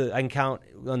count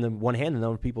on the one hand the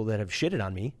number of people that have shitted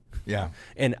on me. Yeah.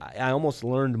 And I almost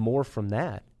learned more from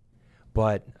that.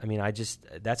 But I mean,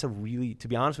 that's a really, to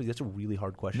be honest with you, that's a really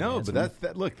hard question. No, but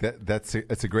that's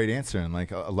a great answer. And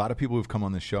like a lot of people who've come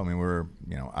on this show, I mean, we're,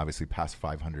 obviously past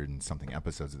 500 and something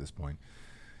episodes at this point.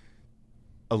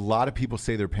 A lot of people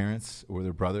say their parents or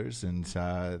their brothers, and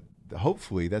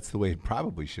hopefully that's the way it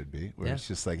probably should be, where it's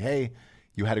just like, hey,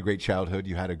 you had a great childhood,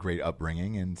 you had a great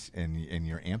upbringing, and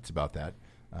you're amped about that.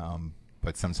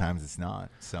 But sometimes it's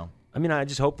not. So I mean, I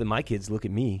just hope that my kids look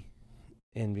at me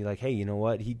and be like, hey, you know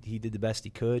what? He did the best he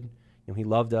could. He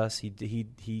loved us.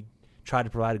 He tried to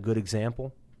provide a good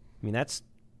example. I mean, that's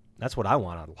what I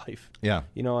want out of life. Yeah.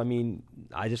 I mean,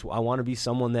 I want to be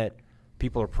someone that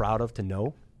people are proud of, to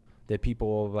know that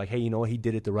people are like, hey, you know what? He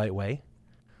did it the right way.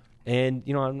 And,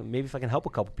 maybe if I can help a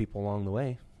couple people along the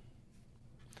way.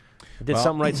 I did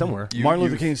something right somewhere. Martin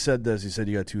Luther King said this. He said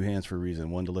you got two hands for a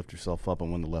reason, one to lift yourself up and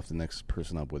one to lift the next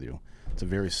person up with you. It's a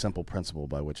very simple principle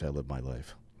by which I live my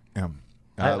life. Look,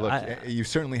 you've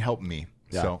certainly helped me.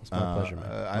 Yeah, so it's my pleasure, man.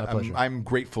 My pleasure. I'm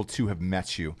grateful to have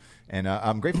met you. And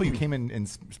I'm grateful you came in and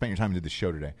spent your time and did the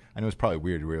show today. I know it's probably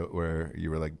weird where you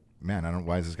were like, man,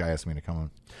 why is this guy asking me to come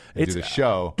on and do the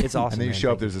show? It's awesome. And then you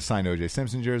show up, there's a signed O.J.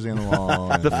 Simpson jersey on the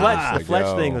wall. The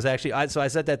Fletch thing was actually, so I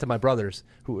said that to my brothers.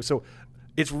 So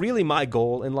it's really my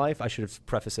goal in life, I should have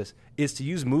prefaced this, is to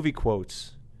use movie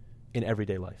quotes in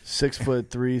everyday life. 6'3",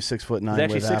 6'9". He's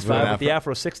actually 6'5", with the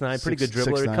afro 6'9", pretty good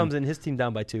dribbler. He comes in his team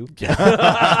down by 2.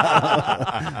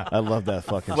 I love that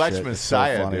fucking Fletch shit.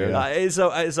 Messiah, so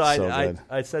dude.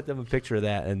 I sent them a picture of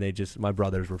that, and my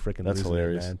brothers were freaking That's losing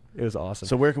hilarious. it, man. It was awesome.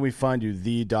 So where can we find you?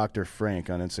 The Dr. Frank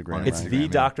on Instagram. It's the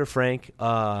Dr. Frank.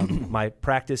 My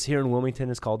practice here in Wilmington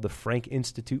is called the Frank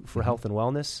Institute for Health and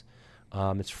Wellness.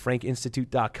 It's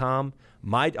frankinstitute.com.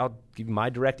 I'll give you my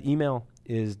direct email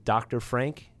is Dr.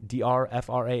 Frank,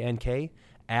 DrFrank,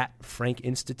 at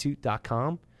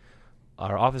frankinstitute.com.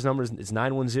 Our office number is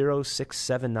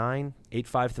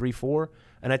 910-679-8534.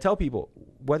 And I tell people,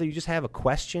 whether you just have a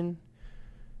question,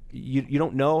 you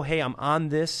don't know, hey, I'm on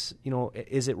this,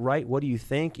 is it right? What do you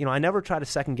think? I never try to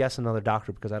second guess another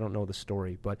doctor because I don't know the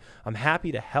story, but I'm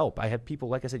happy to help. I have people,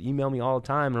 like I said, email me all the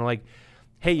time and are like,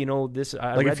 hey, this.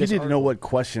 Like if you need to know what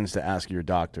questions to ask your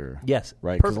doctor. Yes.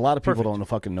 Right? Because a lot of people don't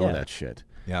fucking know that shit.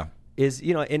 Yeah. And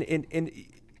you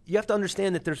have to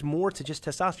understand that there's more to just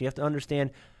testosterone. You have to understand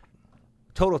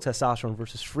total testosterone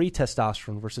versus free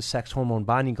testosterone versus sex hormone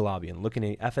binding globulin, looking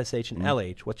at FSH and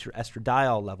LH, what's your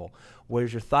estradiol level,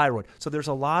 where's your thyroid. So there's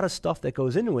a lot of stuff that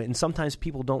goes into it, and sometimes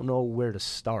people don't know where to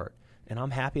start. And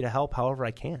I'm happy to help however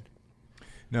I can.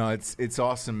 No, it's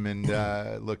awesome, and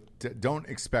look, don't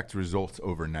expect results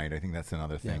overnight. I think that's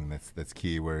another thing that's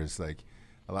key. Whereas like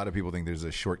a lot of people think there's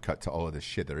a shortcut to all of this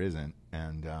shit. There isn't,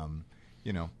 and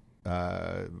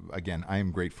again, I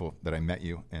am grateful that I met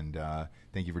you, and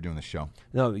thank you for doing the show.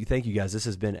 No, thank you guys. This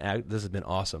has been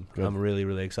awesome. Good. I'm really,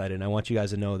 really excited, and I want you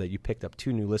guys to know that you picked up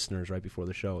 2 new listeners right before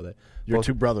the show. That your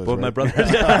 2 brothers, both right? My brothers,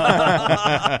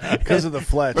 because of the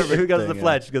Fletch. Because of the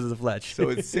Fletch. Because of the Fletch. So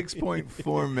it's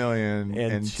 6.4 million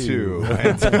and 2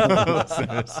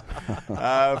 listeners.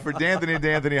 For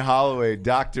D'Anthony Holloway,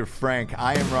 Dr. Frank,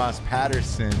 I am Ross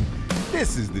Patterson.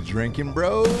 This is the Drinkin'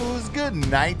 Bros. Good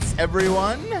night,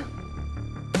 everyone.